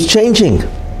one who's changing,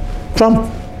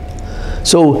 Trump.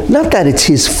 So, not that it's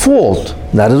his fault,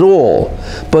 not at all,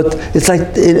 but it's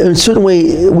like, in a certain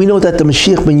way, we know that the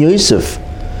Mashiach ben Yosef,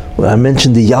 when I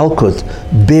mentioned the Yalkut,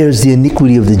 bears the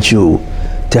iniquity of the Jew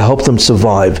to help them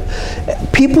survive.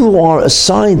 People who are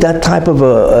assigned that type of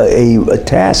a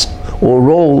task or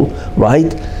role,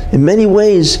 right, in many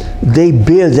ways, they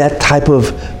bear that type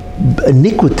of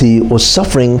iniquity or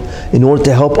suffering in order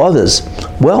to help others.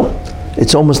 Well,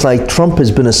 it's almost like Trump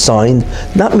has been assigned,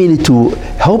 not merely to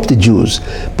help the Jews,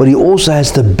 but he also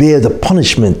has to bear the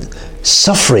punishment,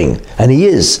 suffering, and he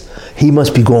is. He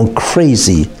must be going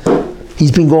crazy.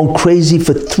 He's been going crazy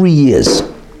for 3 years,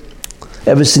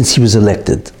 ever since he was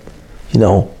elected. You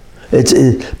know,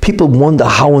 people wonder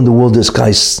how in the world this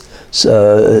guy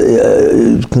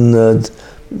can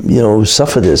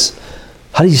suffer this.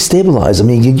 How do you stabilize? I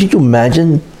mean, could you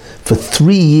imagine for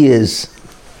 3 years,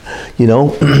 you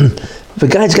know, the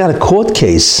guy's got a court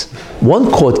case, one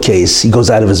court case, he goes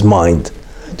out of his mind.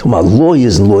 Talking about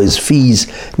lawyers and lawyers' fees,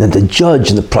 and then the judge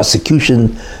and the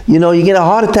prosecution. You know, you get a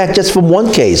heart attack just from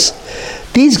one case.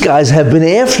 These guys have been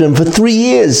after him for 3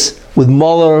 years with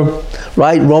Mueller,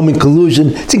 right? Roman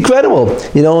collusion. It's incredible,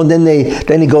 you know. And then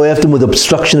they go after him with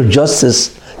obstruction of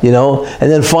justice. You know,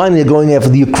 and then finally they're going after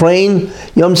the Ukraine. You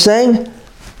know what I'm saying?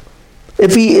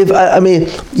 If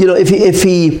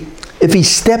he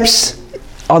steps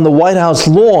on the White House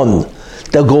lawn,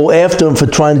 they'll go after him for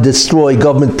trying to destroy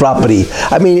government property.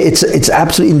 I mean, it's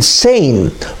absolutely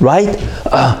insane, right?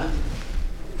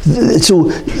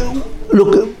 So,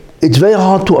 look, it's very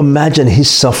hard to imagine his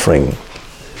suffering,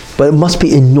 but it must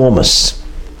be enormous.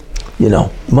 You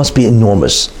know, it must be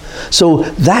enormous. So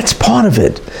that's part of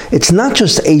it. It's not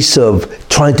just Esav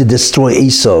trying to destroy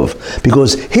Esav,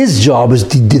 because his job is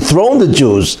to dethrone the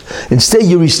Jews. Instead,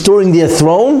 you're restoring their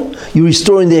throne, you're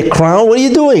restoring their crown. What are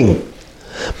you doing?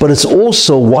 But it's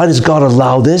also, why does God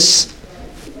allow this?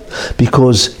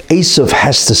 Because Esav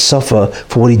has to suffer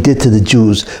for what he did to the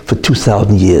Jews for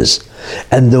 2,000 years.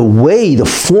 And the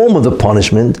form of the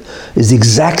punishment is the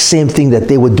exact same thing that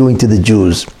they were doing to the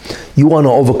Jews. You want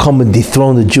to overcome and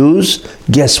dethrone the Jews?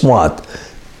 Guess what?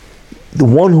 The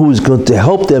one who is going to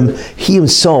help them, he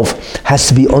himself has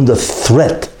to be under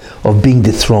threat of being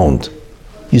dethroned.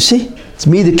 You see? It's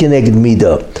Mida Keneged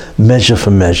Mida, measure for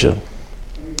measure.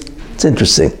 It's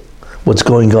interesting what's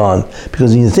going on,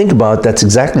 because when you think about it, that's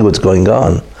exactly what's going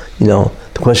on. You know,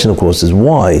 the question, of course, is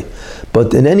why.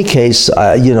 But in any case, so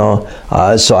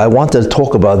I wanted to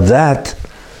talk about that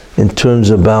in terms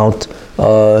about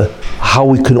how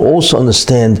we can also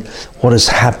understand what is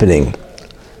happening.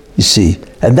 You see,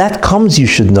 and that comes, you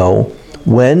should know,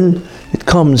 when it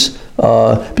comes,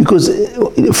 because,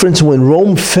 for instance, when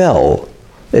Rome fell,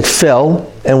 it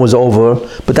fell and was over,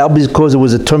 but that was because it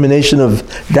was a termination of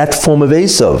that form of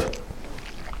Esav.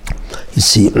 You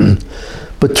see,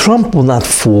 but Trump will not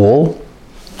fall.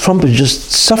 Trump is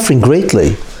just suffering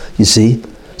greatly, you see.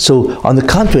 So, on the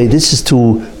contrary, this is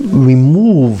to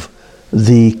remove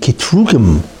the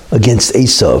ketrugim against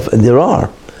Esav, and there are.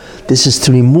 This is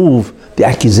to remove the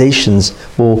accusations.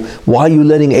 Well, why are you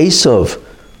letting Esav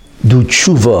do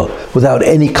tshuva without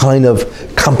any kind of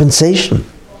compensation?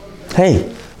 Hey,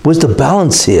 where's the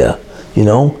balance here? You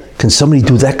know, can somebody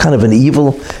do that kind of an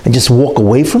evil and just walk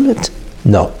away from it?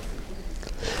 No.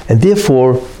 And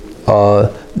therefore,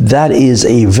 that is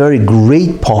a very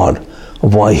great part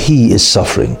of why he is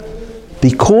suffering.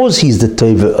 Because he's the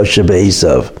Teva of Sheba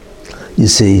Esav, you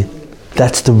see,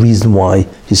 that's the reason why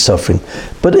he's suffering.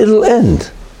 But it'll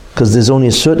end, because there's only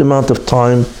a certain amount of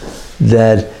time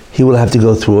that he will have to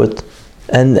go through it,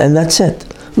 and that's it.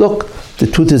 Look, the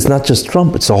truth is not just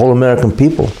Trump, it's the whole American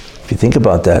people. If you think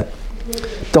about that,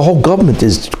 the whole government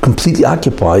is completely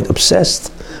occupied,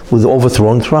 obsessed with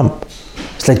overthrowing Trump.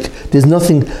 It's like there's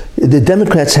nothing, the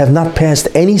Democrats have not passed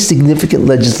any significant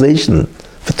legislation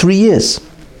for 3 years.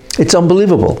 It's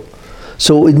unbelievable.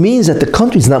 So it means that the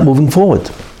country's not moving forward.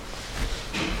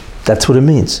 That's what it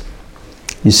means.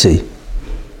 You see,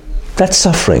 that's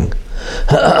suffering.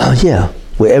 Yeah,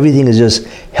 where everything is just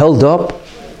held up,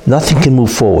 nothing can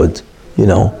move forward, you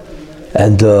know.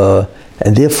 And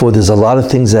therefore there's a lot of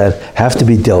things that have to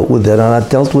be dealt with that are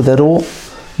not dealt with at all,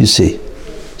 you see.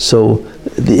 So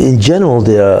in general,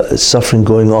 there are suffering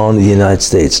going on in the United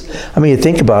States. I mean, you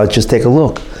think about it, just take a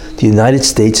look. The United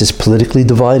States is politically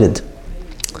divided.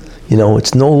 You know,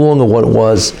 it's no longer what it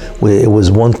was, where it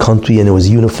was one country and it was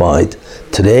unified.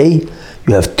 Today,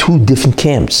 you have two different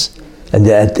camps.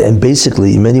 And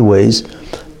basically, in many ways,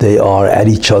 they are at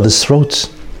each other's throats.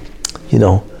 You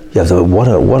know, you have what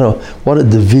a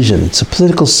division. It's a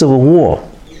political civil war,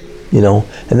 you know,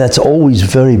 and that's always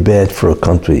very bad for a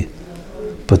country.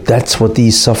 But that's what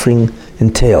the suffering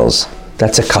entails.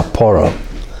 That's a kapara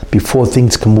before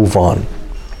things can move on.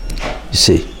 You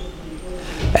see.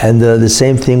 And the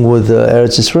same thing with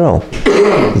Eretz Israel.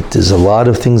 There's a lot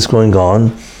of things going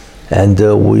on, and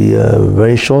we are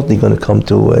very shortly going to come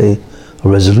to a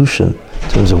resolution in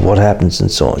terms of what happens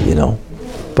and so on, you know.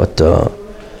 But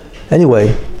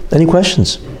anyway, any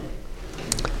questions?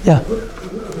 Yeah.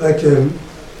 I'd like to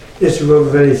ask you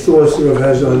if any thoughts you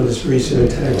has on this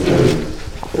recent attack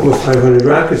on almost 500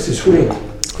 rockets this week.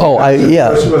 Oh,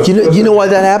 yeah. You know why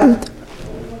that happened?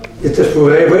 It's just what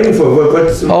we're waiting for.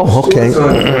 What's the okay.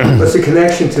 What's the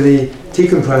connection to the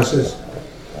Tikkun process?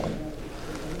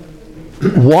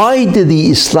 Why did the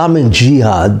Islamic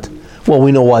Jihad, well,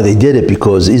 we know why they did it,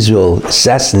 because Israel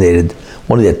assassinated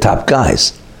one of their top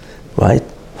guys, right?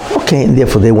 Okay, and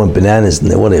therefore they went bananas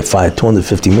and they fired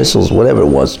 250 missiles, whatever it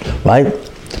was, right?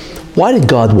 Why did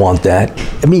God want that?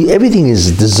 I mean, everything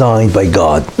is designed by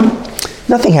God.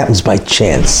 Nothing happens by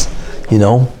chance, you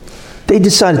know? They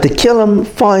decided to kill him,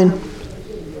 fine.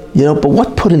 You know, but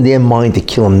what put in their mind to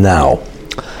kill him now?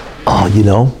 You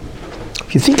know,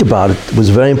 if you think about it, it was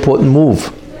a very important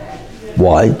move.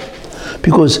 Why?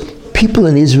 Because people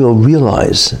in Israel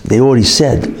realize, they already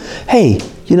said, hey,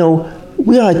 you know,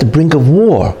 we are at the brink of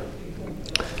war.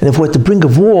 And if we're at the brink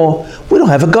of war, we don't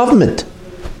have a government.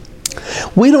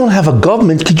 We don't have a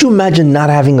government. Could you imagine not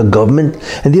having a government?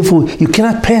 And therefore, you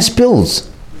cannot pass bills.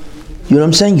 You know what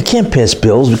I'm saying? You can't pass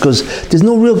bills because there's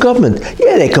no real government.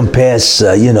 Yeah, they can pass,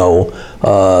 the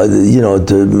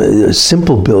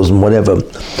simple bills and whatever,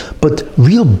 but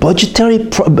real budgetary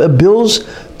bills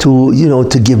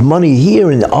to give money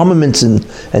here and armaments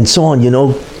and so on,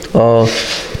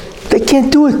 they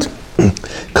can't do it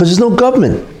because there's no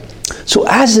government. So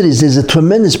as it is, there's a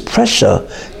tremendous pressure.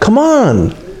 Come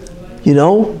on,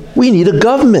 we need a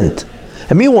government.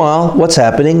 And meanwhile, what's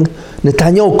happening?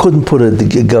 Netanyahu couldn't put a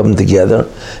government together.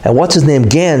 And what's his name?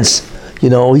 Gantz,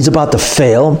 he's about to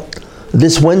fail.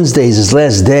 This Wednesday is his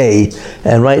last day.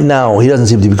 And right now, he doesn't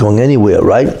seem to be going anywhere,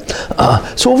 right?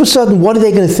 So all of a sudden, what are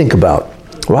they going to think about,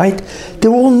 right?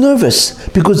 They're all nervous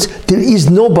because there is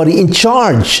nobody in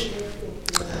charge.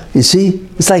 You see?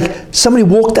 It's like somebody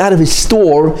walked out of his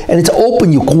store and it's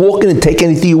open. You can walk in and take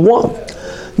anything you want.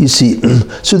 You see?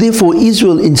 So therefore,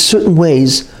 Israel, in certain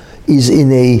ways, is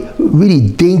in a really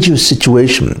dangerous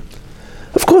situation.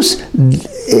 Of course,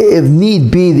 if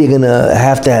need be, they're going to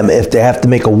have to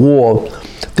make a war,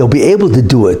 they'll be able to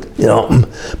do it, you know.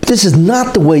 But this is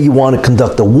not the way you want to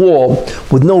conduct a war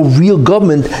with no real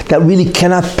government that really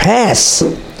cannot pass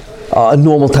a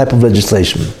normal type of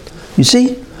legislation. You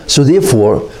see? So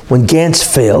therefore, when Gantz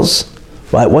fails,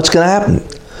 right, what's going to happen?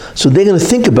 So they're going to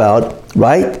think about,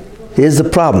 right, here's the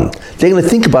problem. They're going to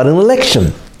think about an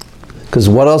election. Because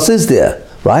what else is there,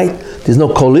 right? There's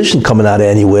no coalition coming out of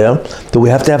anywhere, so we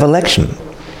have to have election,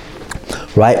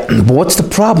 right? But what's the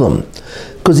problem?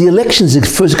 Because the elections are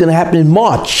first going to happen in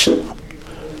March.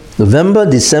 November,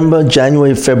 December,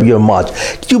 January, February, March.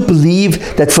 Do you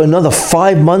believe that for another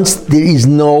 5 months there is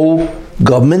no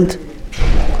government?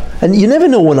 And you never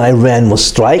know when Iran will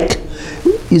strike,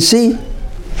 you see?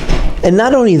 And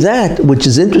not only that, which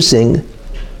is interesting,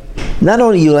 not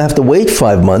only you'll have to wait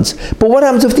 5 months, but what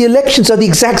happens if the elections are the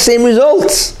exact same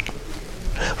results?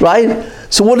 Right?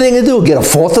 So what are they going to do? Get a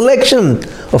fourth election?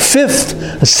 A fifth?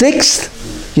 A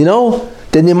sixth? You know?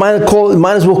 Then you might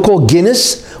as well call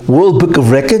Guinness, World Book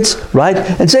of Records, right?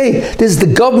 And say, this is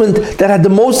the government that had the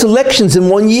most elections in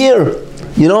 1 year.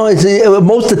 You know, it's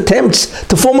most attempts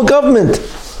to form a government.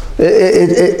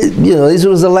 You know, this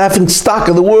was the laughing stock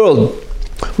of the world,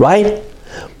 right?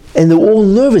 And they're all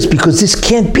nervous because this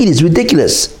can't be, it's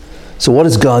ridiculous. So what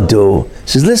does God do? He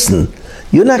says, listen,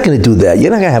 you're not going to do that.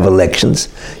 You're not going to have elections.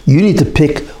 You need to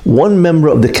pick one member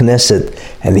of the Knesset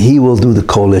and he will do the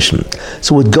coalition.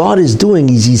 So what God is doing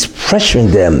is he's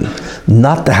pressuring them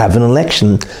not to have an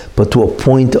election, but to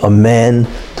appoint a man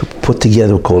to put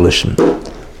together a coalition,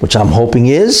 which I'm hoping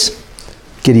is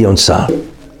Gideon Sa'ar.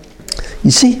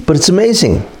 You see, but it's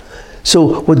amazing.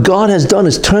 So what God has done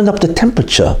is turned up the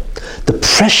temperature, the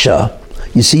pressure,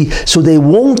 you see, so they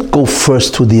won't go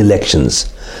first to the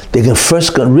elections. They're going to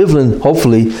first go, Rivlin,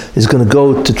 hopefully, is going to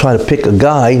go to try to pick a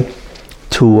guy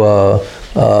to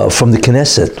from the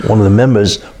Knesset, one of the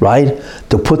members, right,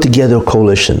 to put together a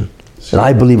coalition. And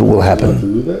I believe it will happen. He's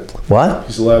allowed to do that? What?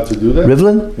 He's allowed to do that?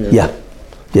 Rivlin? Yeah.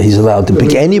 Yeah, he's allowed to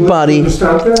pick anybody. Will he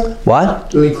stop that?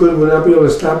 What? Will he not be able to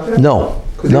stop that? No.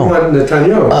 Because they want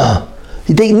Netanyahu.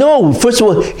 No, first of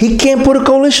all, he can't put a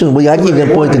coalition. Well, I can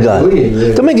even point the guy.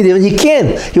 Don't make a difference. He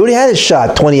can't. He already had his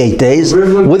shot, 28 days,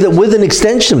 with an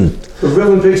extension. If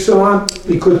Rivlin picks someone,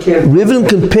 he can't. Rivlin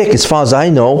can pick, as far as I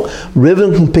know,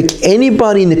 Rivlin can pick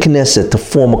anybody in the Knesset to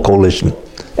form a coalition.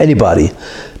 Anybody.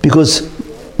 Because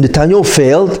Netanyahu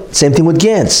failed, same thing with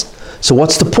Gantz. So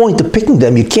what's the point of picking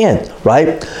them? You can't,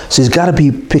 right? So he's got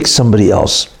to pick somebody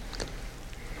else.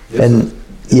 And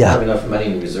yeah. Have enough money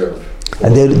in reserve.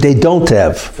 And they don't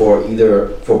have. For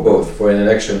both, for an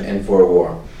election and for a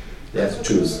war. They have to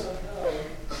choose.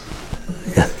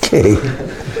 Okay.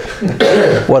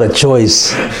 What a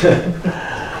choice.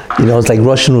 You know, it's like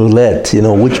Russian roulette, you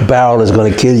know, which barrel is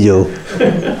going to kill you.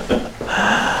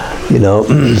 You know,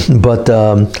 but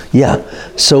yeah.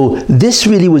 So this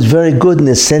really was very good in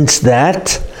the sense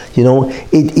that, you know,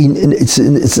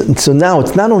 so now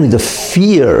it's not only the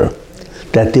fear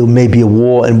that there may be a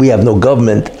war and we have no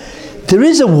government. There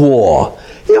is a war.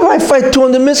 If I fight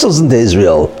 200 missiles into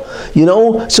Israel, you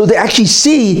know, so they actually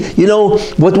see, you know,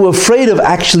 what we're afraid of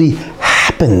actually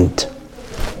happened.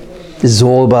 This is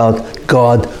all about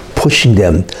God pushing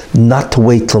them not to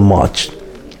wait till March.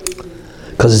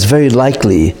 Because it's very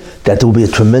likely that there will be a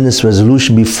tremendous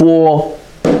resolution before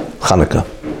Hanukkah.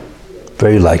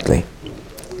 Very likely.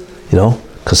 You know,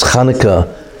 because Hanukkah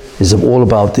is all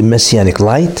about the Messianic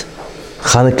light.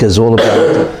 Hanukkah is all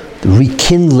about the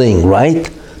rekindling, right?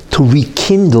 To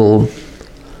rekindle,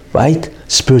 right?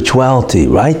 Spirituality,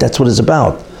 right? That's what it's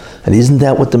about. And isn't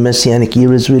that what the Messianic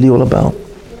era is really all about?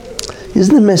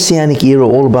 Isn't the Messianic era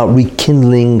all about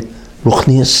rekindling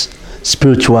Ruchnius,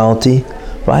 spirituality,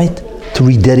 right? To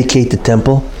rededicate the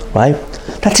temple, right?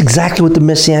 That's exactly what the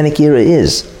Messianic era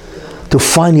is. To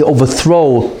finally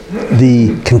overthrow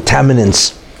the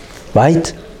contaminants,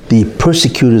 right? The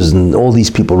persecutors and all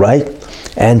these people, right?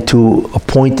 And to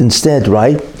appoint instead,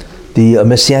 right, the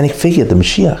Messianic figure, the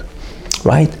Mashiach,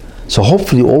 right? So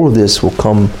hopefully all of this will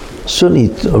come,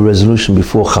 certainly a resolution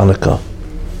before Hanukkah,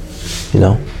 you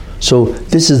know? So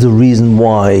this is the reason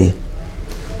why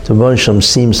the Rebbe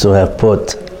seems to have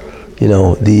put, you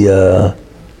know,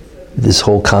 this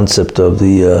whole concept of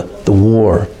the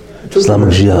war,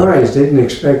 Islamic Jihad. They didn't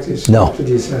expect this after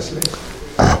the assassination.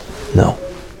 No.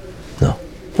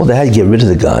 Well, they had to get rid of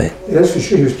the guy. Yeah, that's for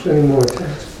sure. He was planning more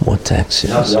attacks. More attacks,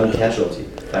 yes. Not one casualty.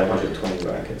 520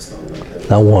 rockets.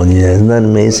 Not one, yeah. Isn't that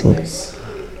amazing? Nice.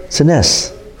 It's an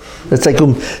S. It's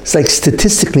like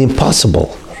statistically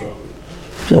impossible.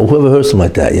 You know, whoever heard something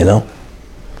like that, you know?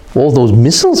 All those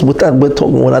missiles? We're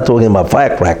not talking about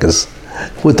firecrackers.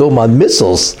 We're talking about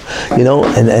missiles, you know?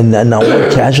 And not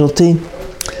one casualty.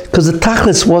 Because the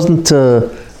Tachlis wasn't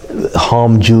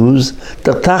harm Jews.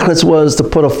 The tachlis was to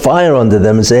put a fire under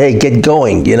them and say, hey, get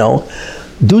going,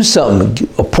 do something,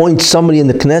 appoint somebody in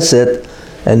the Knesset,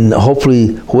 and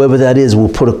hopefully whoever that is will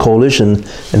put a coalition,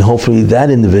 and hopefully that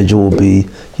individual will be,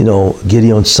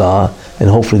 Gideon Sa'ar, and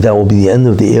hopefully that will be the end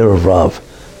of the era of Rav.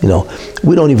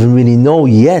 We don't even really know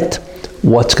yet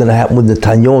what's going to happen with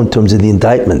Netanyahu in terms of the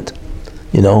indictment,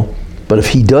 But if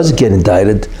he does get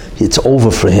indicted, it's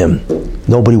over for him.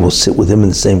 Nobody will sit with him in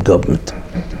the same government.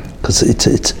 Because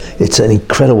it's an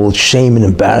incredible shame and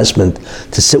embarrassment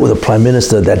to sit with a prime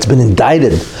minister that's been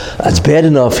indicted. That's bad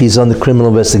enough he's under criminal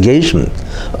investigation,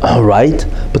 right?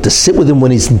 But to sit with him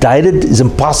when he's indicted is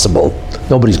impossible.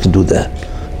 Nobody's can do that,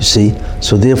 you see?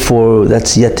 So therefore,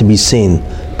 that's yet to be seen.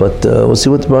 But we'll see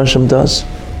what the Baruch Hashem does,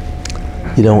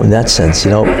 in that sense,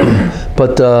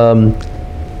 But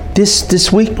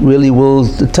this week really will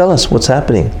tell us what's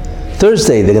happening.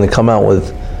 Thursday, they're going to come out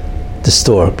with the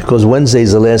store, because Wednesday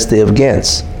is the last day of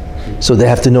Gantz. So they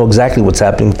have to know exactly what's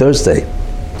happening Thursday,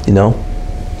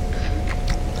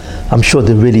 I'm sure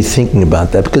they're really thinking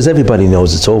about that, because everybody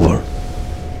knows it's over.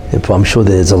 I'm sure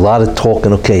there's a lot of talk,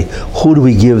 and okay, who do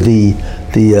we give the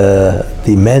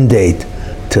mandate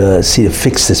to see to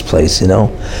fix this place,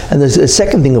 And the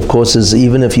second thing, of course, is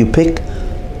even if you pick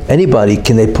anybody,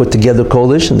 can they put together a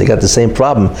coalition? They got the same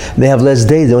problem. They have less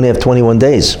days, they only have 21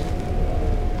 days.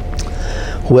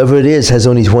 Whoever it is has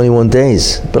only 21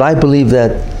 days. But I believe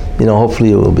that,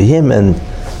 hopefully it will be him and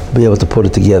be able to put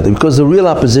it together. Because the real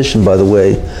opposition, by the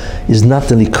way, is not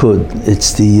the Likud,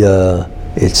 it's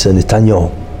Netanyahu.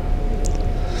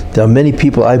 There are many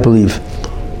people, I believe,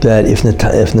 that if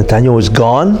Netanyahu is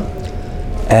gone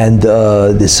and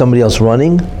there's somebody else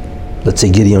running, let's say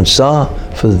Gideon Sa'ar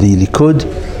for the Likud,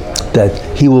 that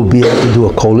he will be able to do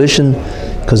a coalition,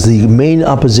 because the main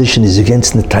opposition is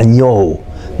against Netanyahu,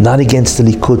 not against the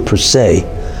Likud per se.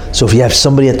 So if you have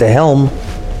somebody at the helm,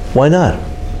 why not?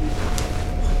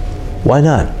 Why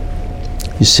not?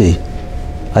 You see,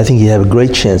 I think you have a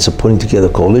great chance of putting together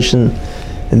a coalition,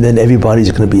 and then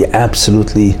everybody's going to be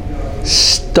absolutely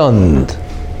stunned.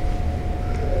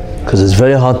 Because it's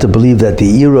very hard to believe that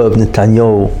the era of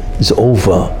Netanyahu is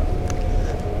over.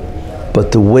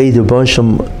 But the way the Baruch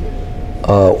Hashem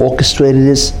orchestrated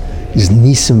this is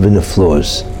nisim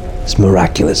v'neflos. It's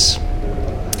miraculous.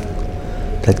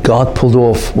 That God pulled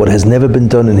off what has never been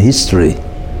done in history,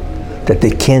 that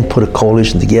they can't put a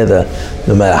coalition together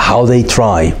no matter how they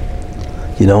try,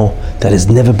 that has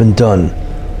never been done.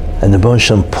 And the Baruch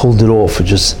Hashem pulled it off for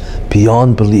just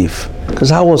beyond belief.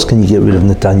 Because how else can you get rid of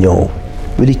Netanyahu?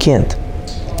 Really can't.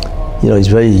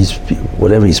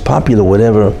 He's popular,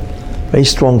 whatever, very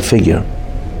strong figure.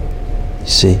 You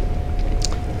see?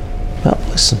 Well,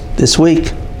 listen, this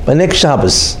week, by next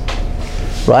Shabbos,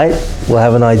 right? We'll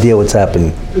have an idea what's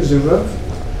happening. Is the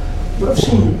rough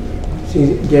scene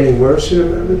getting worse in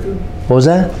America? What was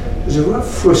that? Does the rough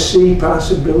foresee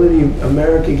possibility of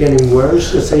America getting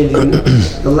worse? Let's say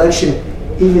the election,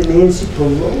 even Nancy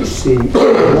Pelosi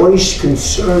voiced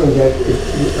concern that if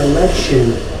the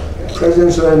election,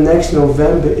 presidential next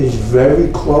November, is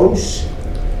very close.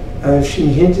 She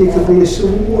hinted it could be a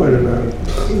civil war in America.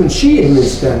 Even she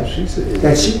admits that.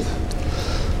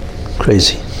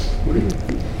 Crazy.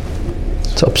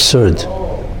 It's absurd.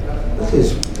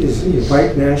 Is the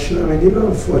white national? They're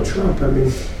going for Trump.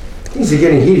 Things are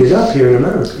getting heated up here in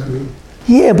America.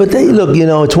 Yeah, but look,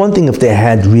 it's one thing if they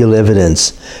had real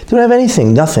evidence. They don't have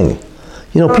anything, nothing.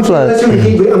 People are...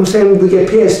 I'm saying we get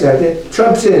past that.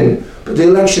 Trump's in, but the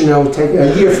election now will take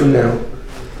a year from now.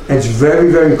 And it's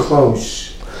very, very close.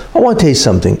 I want to tell you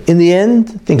something. In the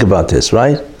end, think about this,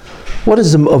 right? What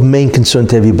is of main concern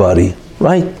to everybody,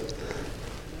 right?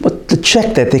 But the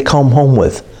check that they come home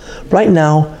with. Right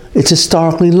now, it's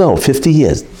historically low, 50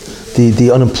 years.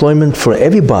 The unemployment for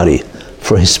everybody,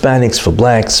 for Hispanics, for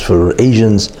blacks, for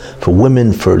Asians, for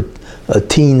women, for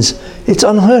teens, it's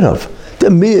unheard of. I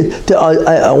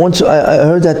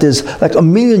heard that there's like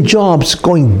 1 million jobs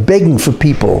going begging for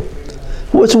people.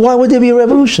 So why would there be a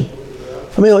revolution?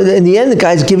 In the end, the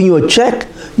guy's giving you a check.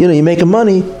 You're making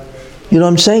money. You know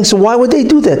what I'm saying? So why would they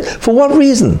do that? For what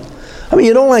reason?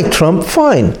 You don't like Trump,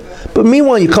 fine. But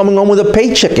meanwhile, you're coming home with a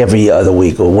paycheck every other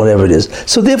week or whatever it is.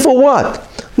 So therefore what?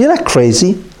 You're not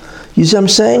crazy. You see what I'm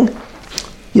saying?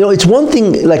 It's one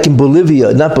thing like in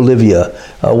Bolivia, not Bolivia,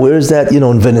 where is that?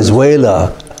 In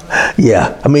Venezuela.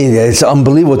 Yeah, it's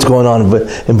unbelievable what's going on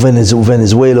in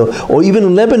Venezuela, or even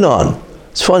in Lebanon.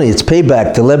 It's funny. It's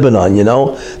payback to Lebanon.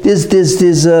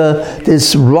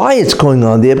 There's riots going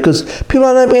on there because people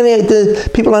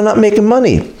are not making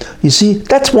money. You see,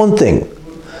 that's one thing.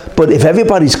 But if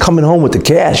everybody's coming home with the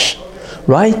cash,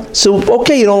 right? So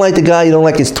okay, you don't like the guy, you don't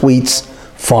like his tweets,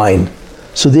 Fine.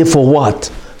 So therefore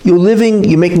what? You're living,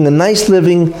 you're making a nice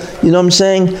living, you know what I'm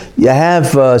saying? You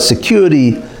have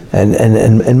security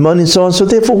and money and so on, so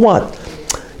therefore what?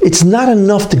 It's not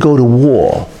enough to go to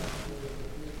war.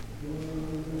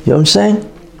 You know what I'm saying?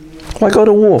 Why go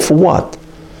to war? For what?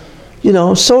 You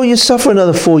know, so you suffer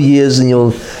another 4 years and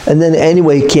then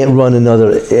anyway you can't run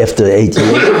another after 8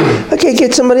 years. Okay,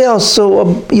 get somebody else,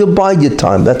 so you'll bide your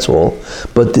time, that's all.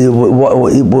 But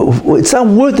it's not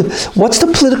worth it. What's the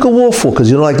political war for? Because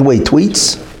you don't like the way he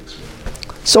tweets?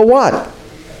 So what?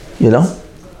 You know?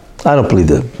 I don't believe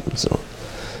that. So,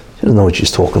 you don't know what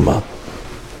she's talking about.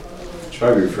 She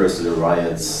probably refers to the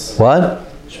riots. What?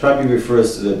 She probably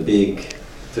refers to the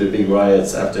big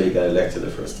riots after he got elected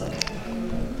the first time.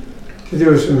 There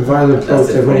was some violent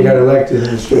protest when he got elected.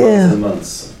 In Yeah.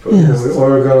 Months. with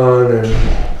Oregon and...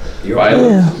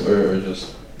 Violent or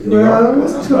just... New York?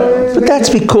 But that's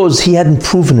because he hadn't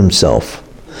proven himself.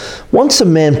 Once a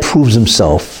man proves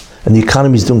himself, and the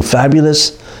economy is doing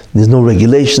fabulous, there's no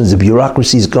regulations, the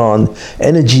bureaucracy is gone,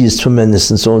 energy is tremendous,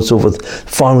 and so on and so forth,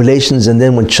 foreign relations, and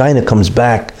then when China comes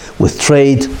back with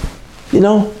trade, you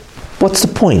know, what's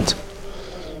the point?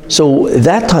 So at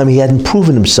that time he hadn't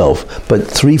proven himself, but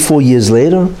 3-4 years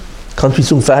later, country's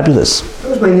doing fabulous.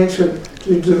 That was my next one.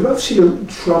 Did the rough see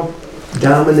Trump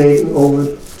dominating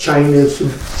over China, so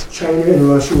China and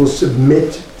Russia will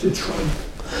submit to Trump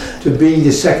to be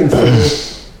the second fiddle?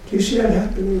 Do you see that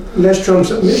happening? And that's Trump's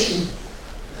submission.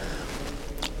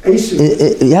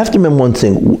 You have to remember one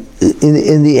thing.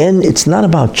 In the end, it's not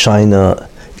about China.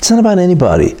 It's not about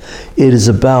anybody. It is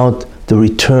about the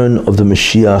return of the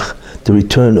Mashiach, the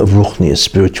return of Ruchnius,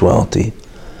 spirituality.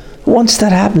 Once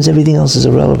that happens, everything else is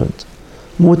irrelevant.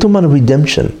 We're talking about a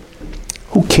redemption.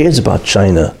 Who cares about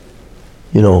China?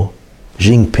 You know,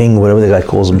 Xi Jinping, whatever the guy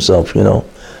calls himself, you know.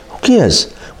 Who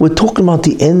cares? We're talking about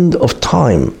the end of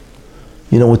time.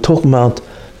 You know, we're talking about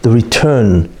the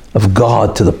return of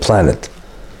God to the planet.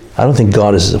 I don't think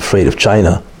God is afraid of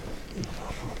China.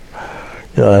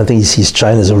 You know, I think he sees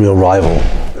China as a real rival.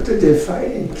 But they're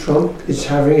fighting. Trump is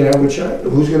having it out with China.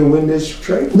 Who's going to win this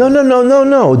trade?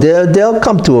 No. They'll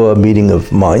come to a meeting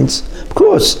of minds. Of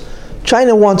course.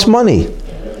 China wants money.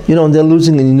 You know, and they're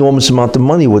losing an enormous amount of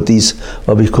money with these,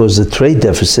 because the trade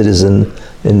deficit is in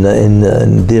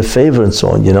their favor and so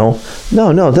on, you know.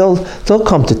 No, they'll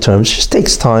come to terms. It just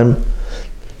takes time.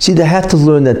 See, they have to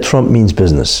learn that Trump means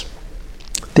business.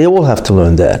 They all have to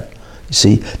learn that. You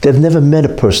see, they've never met a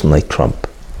person like Trump,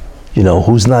 you know,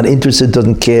 who's not interested,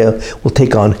 doesn't care, will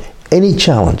take on any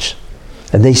challenge.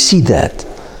 And they see that.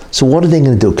 So what are they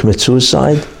going to do? Commit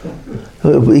suicide?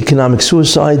 Economic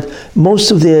suicide? Most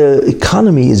of their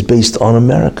economy is based on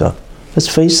America. Let's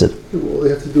face it. All they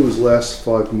have to do is last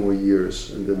 5 more years,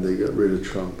 and then they got rid of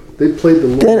Trump. They played the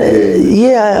long game.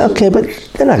 Yeah, okay, but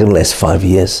they're not going to last 5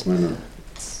 years. Why not?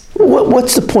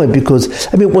 What's the point? Because,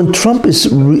 I mean, when Trump is,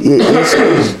 you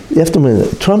have to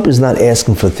remember, Trump is not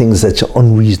asking for things that are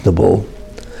unreasonable.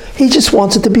 He just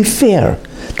wants it to be fair.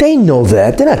 They know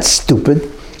that. They're not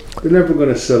stupid. They're never going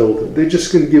to settle. They're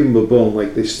just going to give him a bone.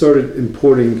 Like they started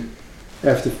importing,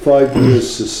 after 5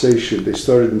 years cessation, they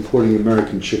started importing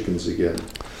American chickens again.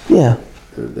 Yeah.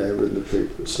 They have it in the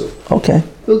paper. So Okay.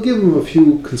 they'll give him a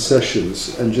few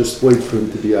concessions and just wait for him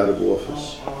to be out of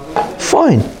office.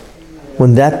 Fine.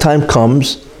 When that time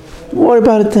comes, worry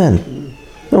about it then.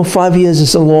 No, 5 years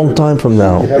is a long time from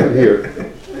now. You have it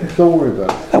here. Don't worry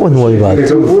about it. I wouldn't worry about it.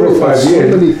 I'm worried about so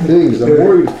many things. I'm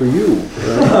worried for you.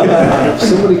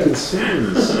 So many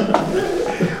concerns.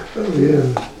 Oh, yeah.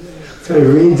 So I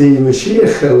read the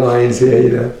Mashiach lines here, you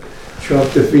know.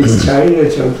 Trump defeats China,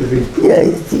 Trump defeats... Yeah.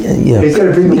 He's got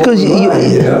to bring them Because all in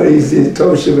line, you know. He's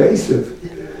totally evasive.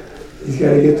 He's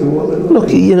got to get them all in line.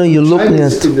 Look, you know, you're looking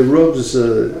China's, at... in the Rub's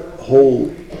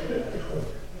whole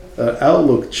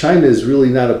outlook, China is really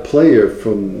not a player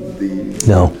from the...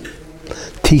 No.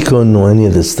 Tikkun or any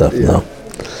of this stuff, Yeah. no.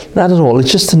 Not at all.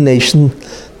 It's just a nation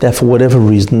that for whatever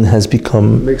reason has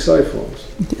become... Makes iPhones.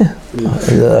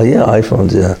 Yeah,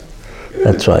 iPhones, yeah.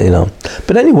 That's right, you know.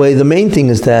 But anyway, the main thing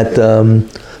is that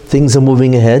things are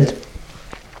moving ahead.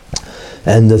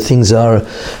 And the things are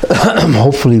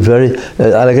hopefully very...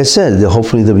 like I said,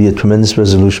 hopefully there'll be a tremendous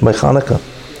resolution by Hanukkah.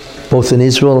 Both in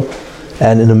Israel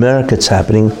and in America it's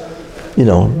happening. You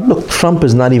know, look, Trump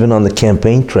is not even on the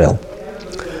campaign trail.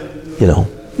 You know,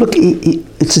 look,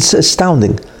 it's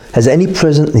astounding. Has any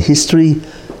president in history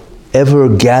ever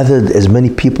gathered as many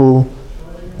people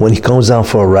when he goes out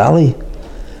for a rally?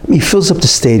 I mean, he fills up the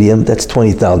stadium, that's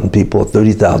 20,000 people,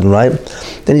 30,000, right?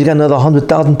 Then he's got another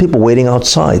 100,000 people waiting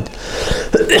outside.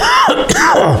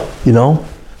 You know,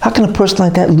 how can a person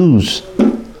like that lose?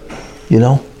 You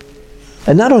know?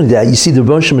 And not only that, you see the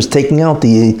Roshim is taking out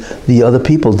the other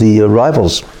people, the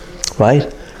rivals,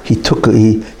 right? He took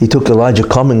Elijah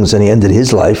Cummings and he ended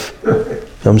his life. You know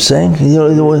what I'm saying?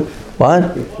 You know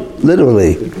what?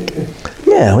 Literally.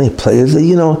 Yeah, when he plays,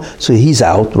 you know, so he's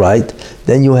out, right?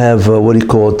 Then you have,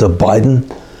 Biden.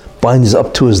 Biden is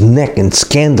up to his neck in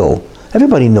scandal.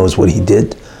 Everybody knows what he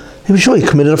did. He was sure he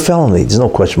committed a felony. There's no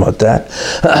question about that.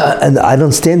 And I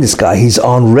don't stand this guy. He's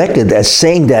on record as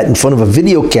saying that in front of a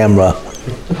video camera.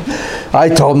 I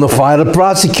told him to fire the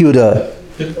prosecutor.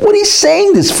 What are you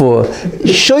saying this for?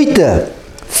 Shoita,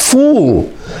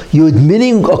 fool. You're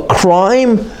admitting a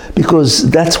crime because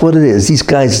that's what it is. These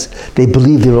guys, they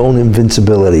believe their own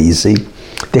invincibility, you see.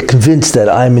 They're convinced that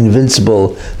I'm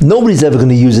invincible. Nobody's ever going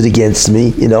to use it against me,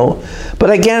 you know.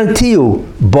 But I guarantee you,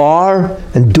 Barr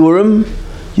and Durham,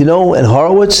 you know, and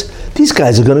Horowitz, these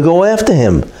guys are going to go after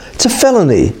him. It's a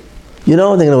felony. You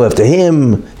know, they're going to go after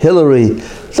him, Hillary,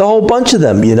 the whole bunch of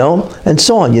them, you know, and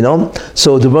so on, you know.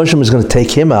 So the Russian is going to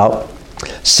take him out.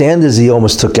 Sanders, he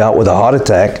almost took out with a heart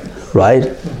attack, right?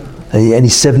 And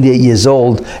he's 78 years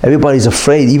old. Everybody's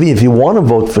afraid, even if you want to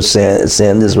vote for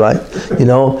Sanders, right? You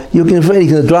know, you're afraid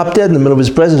he's going to drop dead in the middle of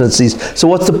his presidency. So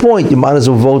what's the point? You might as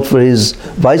well vote for his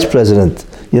vice president.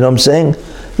 You know what I'm saying?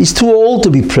 He's too old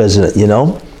to be president, you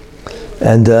know?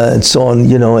 And so on,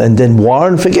 you know, and then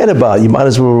Warren, forget about it. You might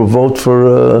as well vote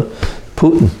for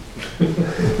Putin.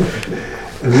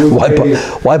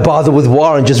 Why bother with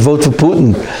Warren? Just vote for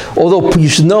Putin. Although you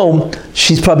should know,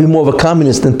 she's probably more of a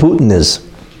communist than Putin is.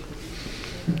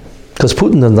 Because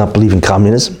Putin does not believe in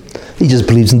communism. He just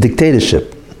believes in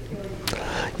dictatorship.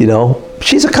 You know,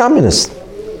 she's a communist.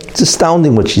 It's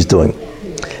astounding what she's doing.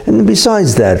 And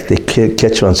besides that, they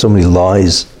catch her on so many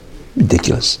lies.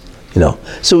 Ridiculous. You know,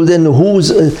 so then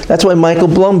that's why Michael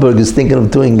Bloomberg is thinking of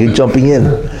jumping in.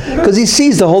 Because he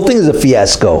sees the whole thing as a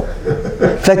fiasco.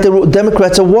 In fact, the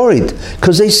Democrats are worried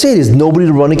because they say there's nobody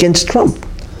to run against Trump.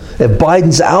 If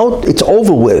Biden's out, it's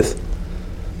over with.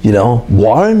 You know,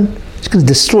 Warren, he's going to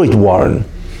destroy Warren.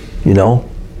 You know,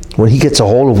 when he gets a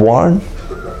hold of Warren,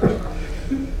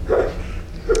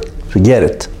 forget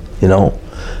it. You know,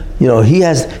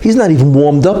 he's not even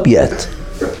warmed up yet.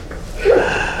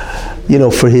 You know,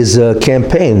 for his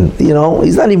campaign, you know,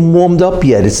 he's not even warmed up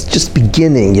yet. It's just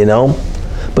beginning, you know.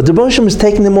 But the Bosham is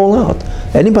taking them all out.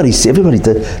 Everybody,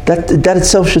 that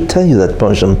itself should tell you that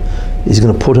Bosham is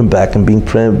going to put him back and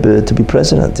to be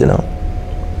president, you know.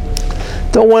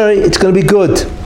 Don't worry, it's going to be good.